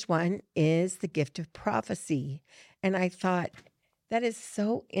first one is the gift of prophecy. And I thought, that is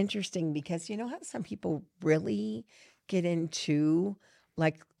so interesting, because you know how some people really get into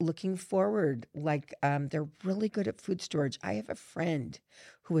like looking forward, like they're really good at food storage. I have a friend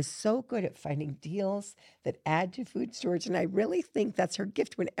who is so good at finding deals that add to food storage. And I really think that's her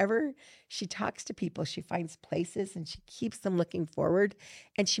gift. Whenever she talks to people, she finds places and she keeps them looking forward.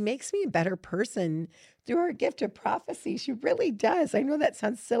 And she makes me a better person through her gift of prophecy. She really does. I know that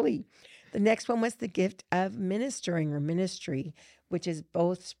sounds silly, The next one was the gift of ministering or ministry, which is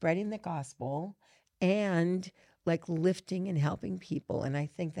both spreading the gospel and like lifting and helping people. And I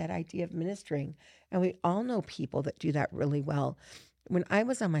think that idea of ministering, and we all know people that do that really well. When I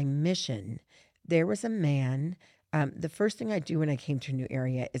was on my mission, there was a man. The first thing I do when I came to a new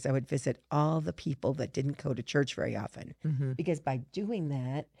area is I would visit all the people that didn't go to church very often, because by doing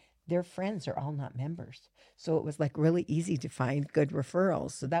that, their friends are all not members. So it was like really easy to find good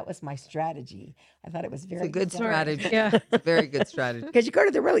referrals. So that was my strategy. I thought it was very It's a good clever. strategy. Yeah. It's a very good strategy. Because you go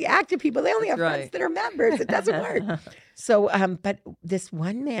to the really active people, they only have That's friends right. that are members. It doesn't work. So, but this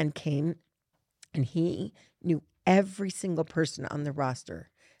one man came and he knew every single person on the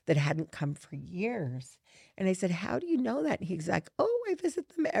roster that hadn't come for years. And I said, how do you know that? And he's like, oh, I visit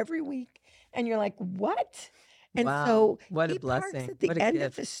them every week. And you're like, what? And Wow, so what a he parks blessing. at the What a end of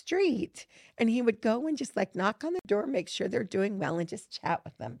gift. the street, and he would go and just like knock on the door, make sure they're doing well, and just chat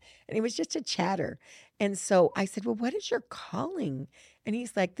with them. And he was just a chatter. And so I said, well, what is your calling? And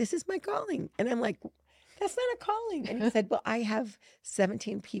he's like, this is my calling. And I'm like, that's not a calling. And he said, well, I have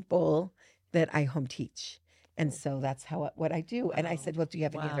 17 people that I home teach. And so that's what I do. And I said, well, do you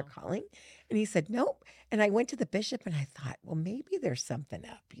have any other Wow. calling? And he said, nope. And I went to the bishop and I thought, well, maybe there's something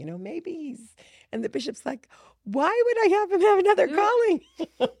up, maybe he's, and the bishop's like, why would I have him have another Dude, calling?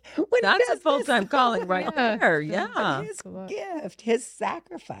 When he That's a does full-time this? calling right Yeah. there. Yeah. But Yeah. his a lot. gift, his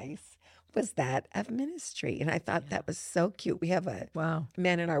sacrifice was that of ministry. And I thought that was so cute. We have a Wow.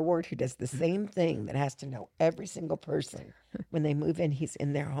 man in our ward who does the same thing, that has to know every single person. When they move in, he's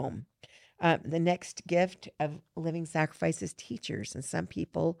in their home. The next gift of living sacrifice is teachers. And some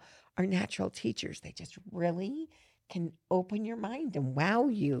people are natural teachers. They just really can open your mind and wow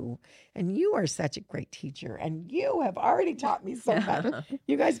you. And you are such a great teacher. And you have already taught me so much.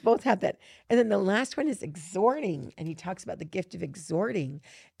 You guys both have that. And then the last one is exhorting. And he talks about the gift of exhorting.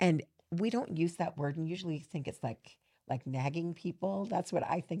 And we don't use that word and usually think it's like nagging people. That's what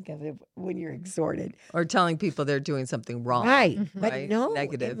I think of it when you're exhorted. Or telling people they're doing something wrong. Right. But Right. no,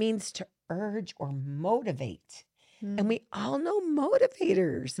 Negative. it means to urge or motivate. Mm. And we all know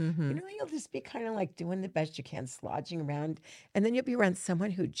motivators. Mhm. You'll just be kind of like doing the best you can, slogging around. And then you'll be around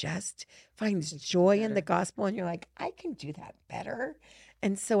someone who just finds joy in the gospel. And you're like, I can do that better.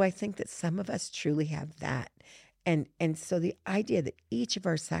 And so I think that some of us truly have that. And so the idea that each of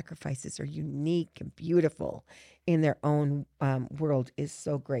our sacrifices are unique and beautiful in their own world is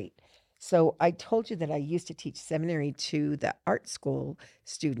so great. So I told you that I used to teach seminary to the art school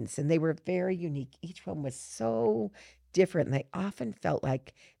students, and they were very unique. Each one was so different, and they often felt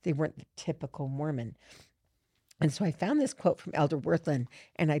like they weren't the typical Mormon. And so I found this quote from Elder Worthland,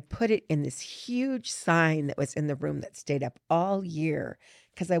 and I put it in this huge sign that was in the room that stayed up all year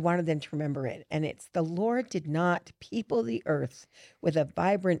because I wanted them to remember it. And it's, the Lord did not people the earth with a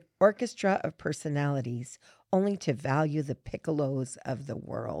vibrant orchestra of personalities, only to value the piccolos of the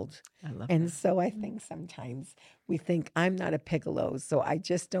world. I love And that. so I think sometimes we think, I'm not a piccolo, so I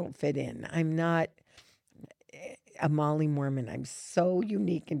just don't fit in. I'm not a Molly Mormon. I'm so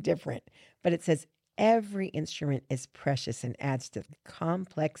unique and different. But it says, every instrument is precious and adds to the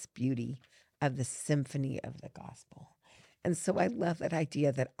complex beauty of the symphony of the gospel. And so I love that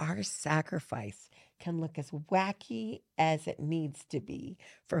idea that our sacrifice can look as wacky as it needs to be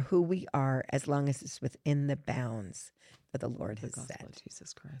for who we are, as long as it's within the bounds that the Lord The has gospel set. of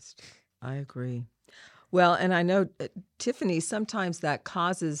Jesus Christ. I agree. Well, and I know, Tiffany, sometimes that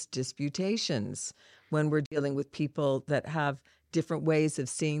causes disputations when we're dealing with people that have different ways of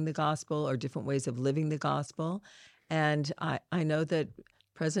seeing the gospel or different ways of living the gospel. And I know that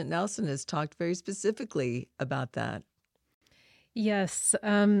President Nelson has talked very specifically about that. Yes.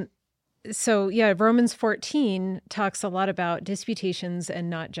 So, Romans 14 talks a lot about disputations and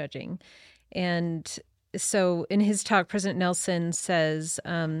not judging. And so in his talk, President Nelson says,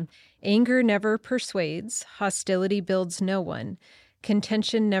 anger never persuades, hostility builds no one,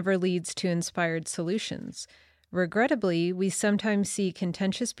 contention never leads to inspired solutions. Regrettably, we sometimes see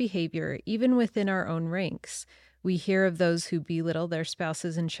contentious behavior even within our own ranks. We hear of those who belittle their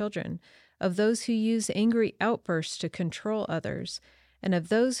spouses and children, of those who use angry outbursts to control others, and of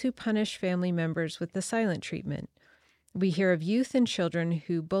those who punish family members with the silent treatment. We hear of youth and children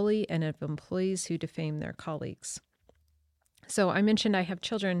who bully and of employees who defame their colleagues. So I mentioned I have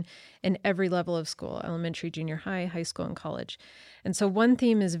children in every level of school, elementary, junior high, high school, and college. And so one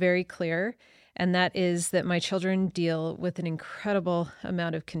theme is very clear, and that is that my children deal with an incredible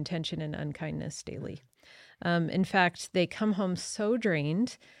amount of contention and unkindness daily. In fact, they come home so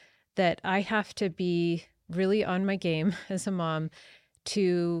drained that I have to be really on my game as a mom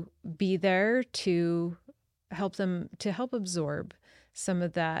to be there to help them, to help absorb some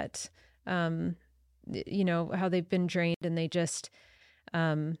of that how they've been drained, and they just,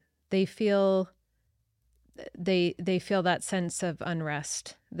 they feel that sense of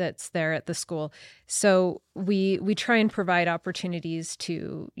unrest that's there at the school. So we try and provide opportunities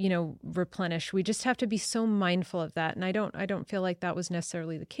to, replenish. We just have to be so mindful of that. And I don't feel like that was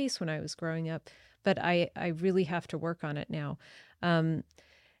necessarily the case when I was growing up, but I really have to work on it now.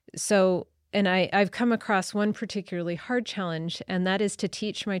 And I've come across one particularly hard challenge, and that is to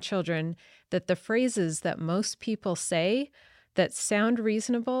teach my children that the phrases that most people say that sound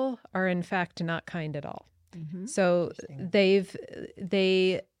reasonable are in fact not kind at all. Mm-hmm. So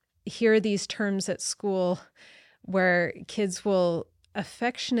they hear these terms at school where kids will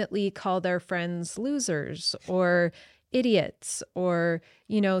affectionately call their friends losers or idiots, or,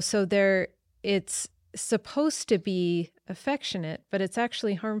 so it's supposed to be affectionate, but it's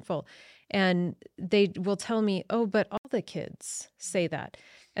actually harmful. And they will tell me, oh, but all the kids say that.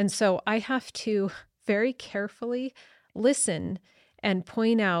 And so I have to very carefully listen and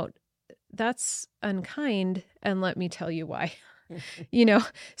point out, that's unkind, and let me tell you why.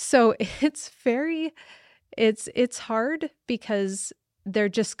 So it's hard because they're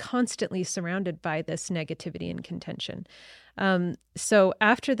just constantly surrounded by this negativity and contention. So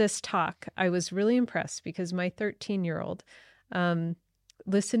after this talk, I was really impressed because my 13-year-old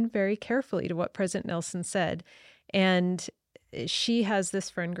listened very carefully to what President Nelson said. And she has this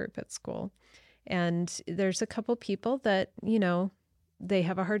friend group at school. And there's a couple people that, they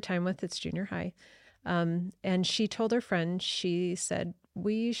have a hard time with. It's junior high. And she told her friend, she said,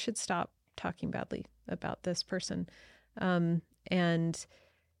 we should stop talking badly about this person. And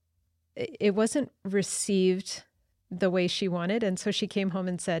it wasn't received the way she wanted. And so she came home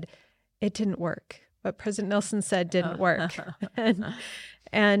and said, it didn't work. What President Nelson said didn't work.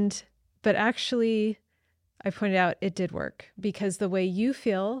 But actually, I pointed out it did work because the way you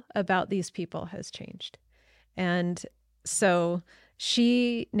feel about these people has changed. And so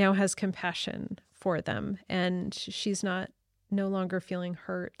she now has compassion for them, and she's no longer feeling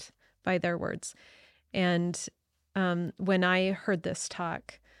hurt by their words. And when I heard this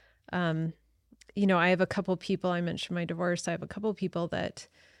talk, I have a couple people, I mentioned my divorce. I have a couple people that,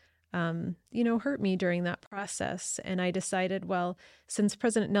 hurt me during that process. And I decided, well, since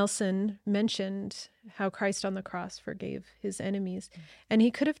President Nelson mentioned how Christ on the cross forgave his enemies, and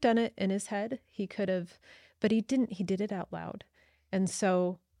he could have done it in his head, but he didn't. He did it out loud. And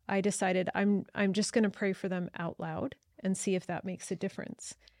so I decided I'm just going to pray for them out loud and see if that makes a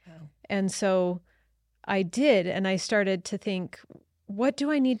difference. Wow. And so I did, and I started to think, what do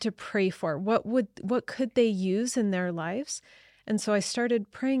I need to pray for? What could they use in their lives? And so I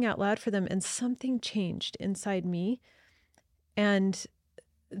started praying out loud for them, and something changed inside me. And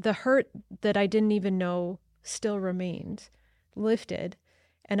the hurt that I didn't even know still remained, lifted.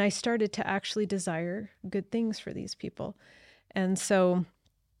 And I started to actually desire good things for these people. And so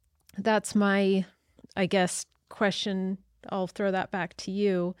that's my, I guess, question. I'll throw that back to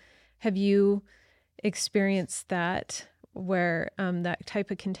you. Have you experienced that, where that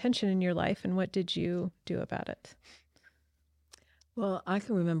type of contention in your life, and what did you do about it? Well, I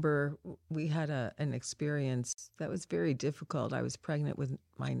can remember we had an experience that was very difficult. I was pregnant with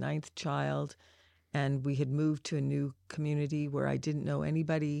my 9th child, and we had moved to a new community where I didn't know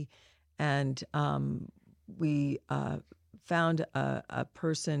anybody. And we found a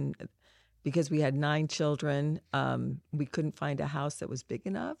person, because we had 9 children. We couldn't find a house that was big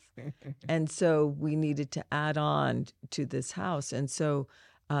enough. And so we needed to add on to this house. And so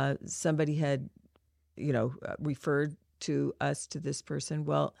somebody had, referred to us to this person.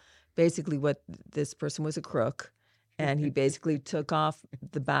 Well, basically what this person was a crook, and he basically took off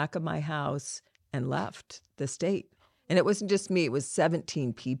the back of my house and left the state. And it wasn't just me, it was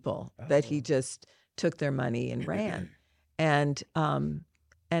 17 people that he just took their money and ran. And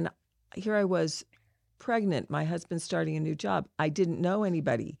here I was pregnant, my husband starting a new job. I didn't know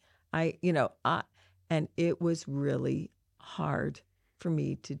anybody. And it was really hard for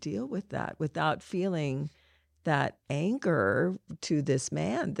me to deal with that without feeling that anger to this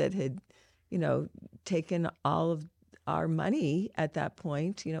man that had, taken all of our money at that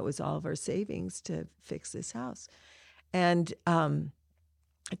point. It was all of our savings to fix this house. And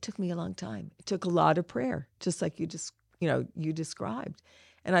it took me a long time. It took a lot of prayer, just like you described.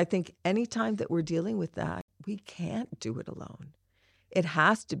 And I think anytime that we're dealing with that, we can't do it alone. It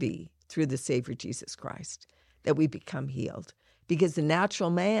has to be through the Savior Jesus Christ that we become healed, because the natural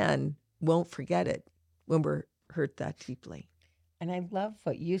man won't forget it when we're hurt that deeply. And I love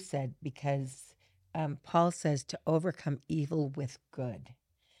what you said, because Paul says to overcome evil with good.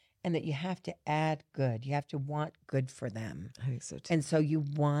 and that you have to add good. You have to want good for them. I think so too. And so you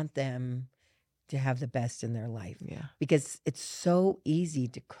want them to have the best in their life Yeah. because it's so easy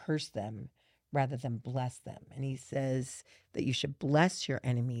to curse them rather than bless them. And he says that you should bless your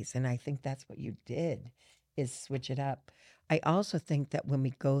enemies. And I think that's what you did, is switch it up. I also think that when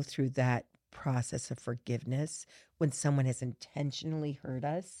we go through that process of forgiveness, when someone has intentionally hurt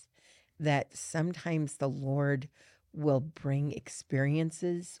us, that sometimes the Lord will bring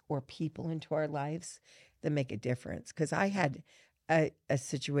experiences or people into our lives that make a difference. Because I had a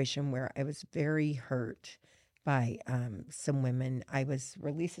situation where I was very hurt by some women. I was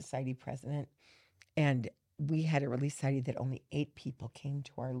Relief Society president, and we had a Relief Society that only 8 people came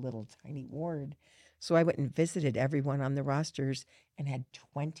to our little tiny ward. So I went and visited everyone on the rosters and had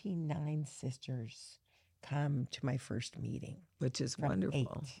 29 sisters come to my first meeting. Which is from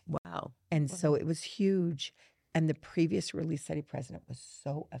wonderful. 8. Wow. And so it was huge. And the previous Relief Society president was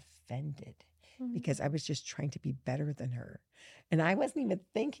so offended because I was just trying to be better than her. And I wasn't even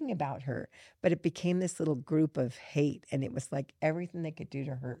thinking about her, but it became this little group of hate. And it was like everything they could do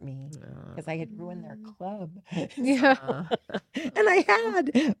to hurt me because I had ruined their club. Yeah. And I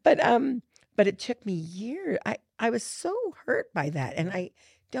had, but it took me years. I was so hurt by that. And I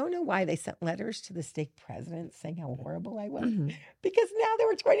don't know why they sent letters to the stake president saying how horrible I was, because now there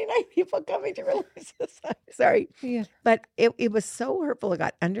were 29 people coming to Relief Society. Sorry. Yeah. But it was so hurtful. It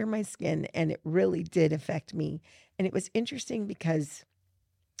got under my skin, and it really did affect me. And it was interesting because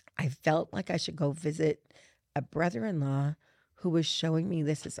I felt like I should go visit a brother-in-law who was showing me,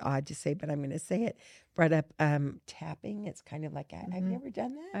 this is odd to say, but I'm going to say it, brought up tapping. It's kind of like, have you ever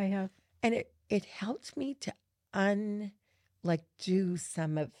done that? I have. And it helped me to do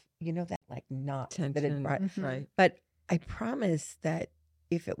some of, that like knot that it Tension. brought. Right. But I promise that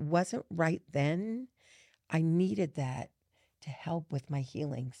if it wasn't right then, I needed that to help with my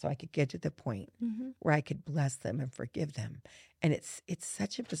healing so I could get to the point where I could bless them and forgive them. And it's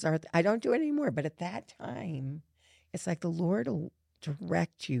such a bizarre I don't do it anymore, but at that time, it's like the Lord will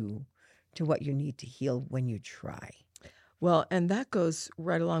direct you to what you need to heal when you try. Well, and that goes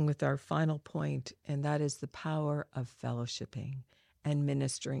right along with our final point, and that is the power of fellowshipping and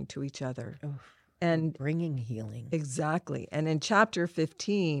ministering to each other. And bringing healing. Exactly. And in chapter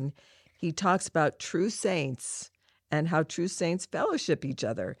 15, he talks about true saints and how true saints fellowship each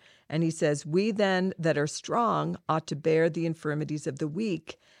other. And he says, we then that are strong ought to bear the infirmities of the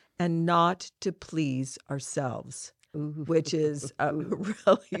weak and not to please ourselves, which is a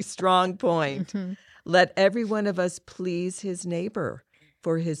really strong point. Let every one of us please his neighbor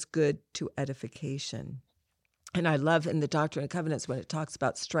for his good to edification. And I love in the Doctrine and Covenants when it talks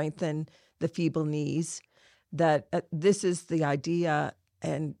about strengthen the feeble knees, that this is the idea,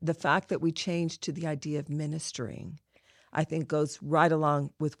 and the fact that we change to the idea of ministering, I think goes right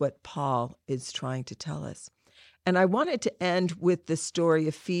along with what Paul is trying to tell us. And I wanted to end with the story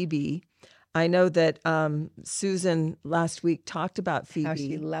of Phoebe. I know that Susan last week talked about Phoebe. How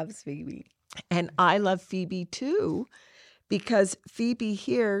she loves Phoebe. And I love Phoebe too, because Phoebe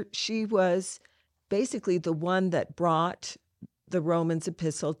here, she was basically the one that brought the Romans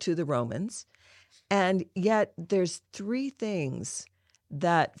epistle to the Romans. And yet there's 3 things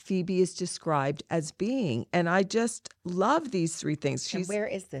that Phoebe is described as being. And I just love these 3 things. And where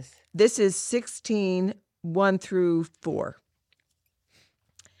is this? This is 16, 1 through 4.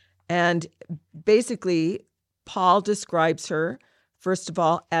 And basically, Paul describes her, first of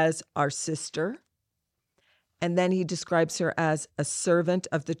all, as our sister. And then he describes her as a servant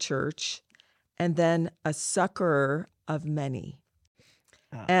of the church, and then a succorer of many.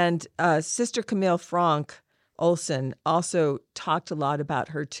 And Sister Camille Franck Olson also talked a lot about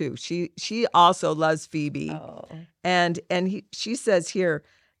her too. She also loves Phoebe. And she says here,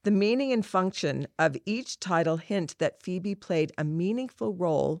 the meaning and function of each title hint that Phoebe played a meaningful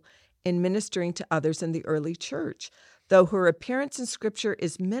role in ministering to others in the early church. Though her appearance in Scripture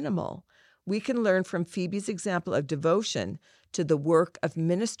is minimal, we can learn from Phoebe's example of devotion to the work of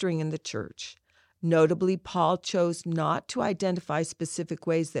ministering in the church. Notably, Paul chose not to identify specific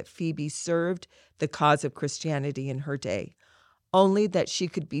ways that Phoebe served the cause of Christianity in her day, only that she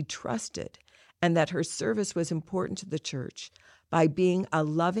could be trusted and that her service was important to the church. By being a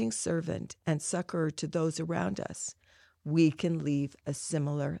loving servant and succorer to those around us, we can leave a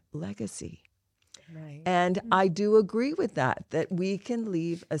similar legacy. Right. And I do agree with that we can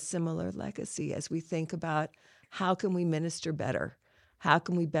leave a similar legacy as we think about how can we minister better? How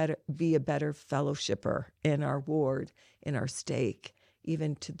can we be a better fellowshipper in our ward, in our stake,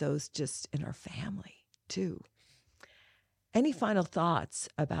 even to those just in our family too? Any final thoughts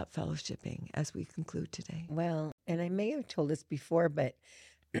about fellowshipping as we conclude today? Well, and I may have told this before, but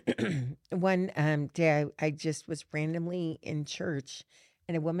One day I just was randomly in church,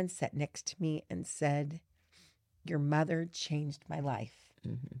 and a woman sat next to me and said, "Your mother changed my life."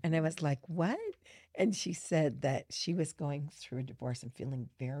 Mhm. And I was like, "What?" And she said that she was going through a divorce and feeling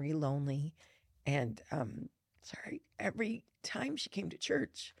very lonely. And every time she came to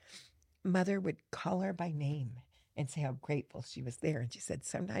church, mother would call her by name and say how grateful she was there. And she said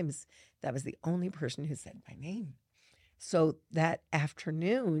sometimes that was the only person who said my name. So that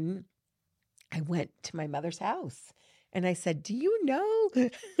afternoon, I went to my mother's house and I said, "Do you know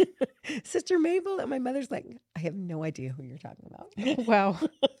Sister Mabel?" And my mother's like, "I have no idea who you're talking about." Wow.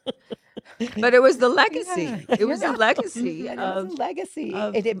 But it was the legacy. Yeah. It was the legacy And it was a legacy.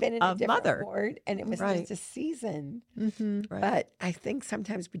 of It had been in a of different mother. ward, and it was Right. just a season. Mm-hmm. Right. But I think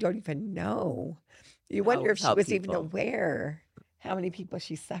sometimes we don't even know. You How wonder if she help was even people. aware how many people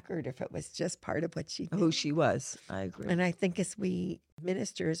she succored, if it was just part of what she did. Who she was. I agree. And I think as we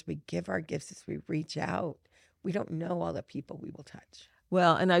minister, as we give our gifts, as we reach out, we don't know all the people we will touch.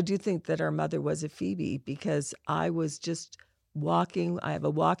 Well, and I do think that our mother was a Phoebe because I was just walking. I have a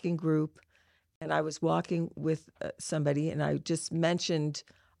walking group, and I was walking with somebody, and I just mentioned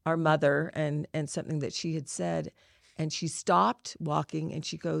our mother and something that she had said, and she stopped walking, and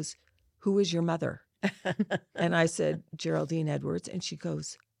she goes, "Who is your mother?" And I said, "Geraldine Edwards," and she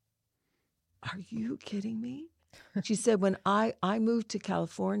goes, "Are you kidding me?" She said, "When I moved to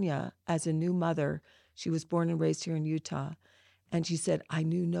California as a new mother, she was born and raised here in Utah. And she said, I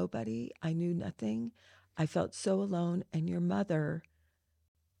knew nobody. I knew nothing. I felt so alone. And your mother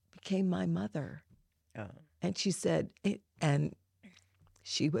became my mother." Oh, And she said, and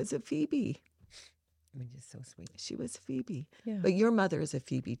she was a Phoebe. which is so sweet. She was a Phoebe. Yeah. But your mother is a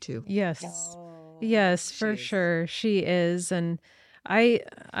Phoebe too. Yes. Oh, Yes, for she is. sure. She is. And I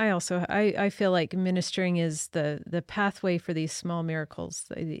also I feel like ministering is the pathway for these small miracles,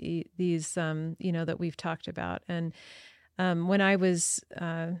 these that we've talked about. And when I was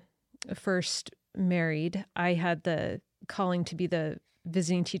first married, I had the calling to be the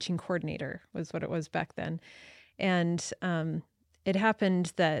visiting teaching coordinator, was what it was back then. And it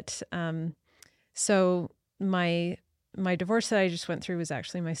happened that so my divorce that I just went through was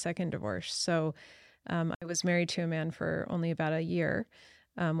actually my second divorce. So I was married to a man for only about a year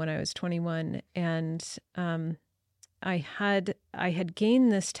when I was 21, and I had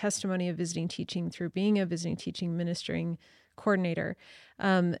gained this testimony of visiting teaching through being a visiting teaching ministering coordinator,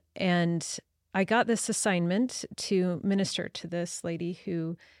 and I got this assignment to minister to this lady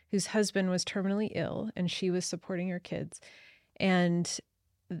whose husband was terminally ill, and she was supporting her kids, and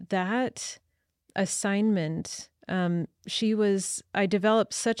that assignment. I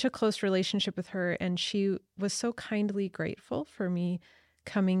developed such a close relationship with her, and she was so kindly grateful for me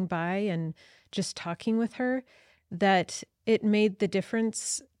coming by and just talking with her that it made the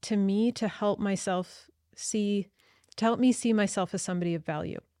difference to me to help me see myself as somebody of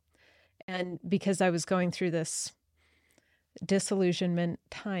value. And because I was going through this disillusionment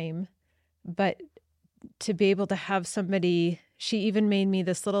time, but to be able to have somebody, she even made me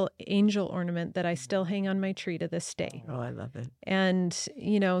this little angel ornament that I still hang on my tree to this day. Oh, I love it. And,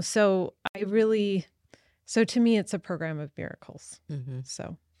 so to me, it's a program of miracles. Mm-hmm.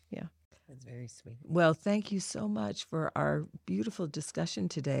 So, yeah. That's very sweet. Well, thank you so much for our beautiful discussion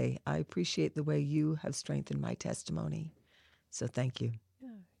today. I appreciate the way you have strengthened my testimony. So thank you.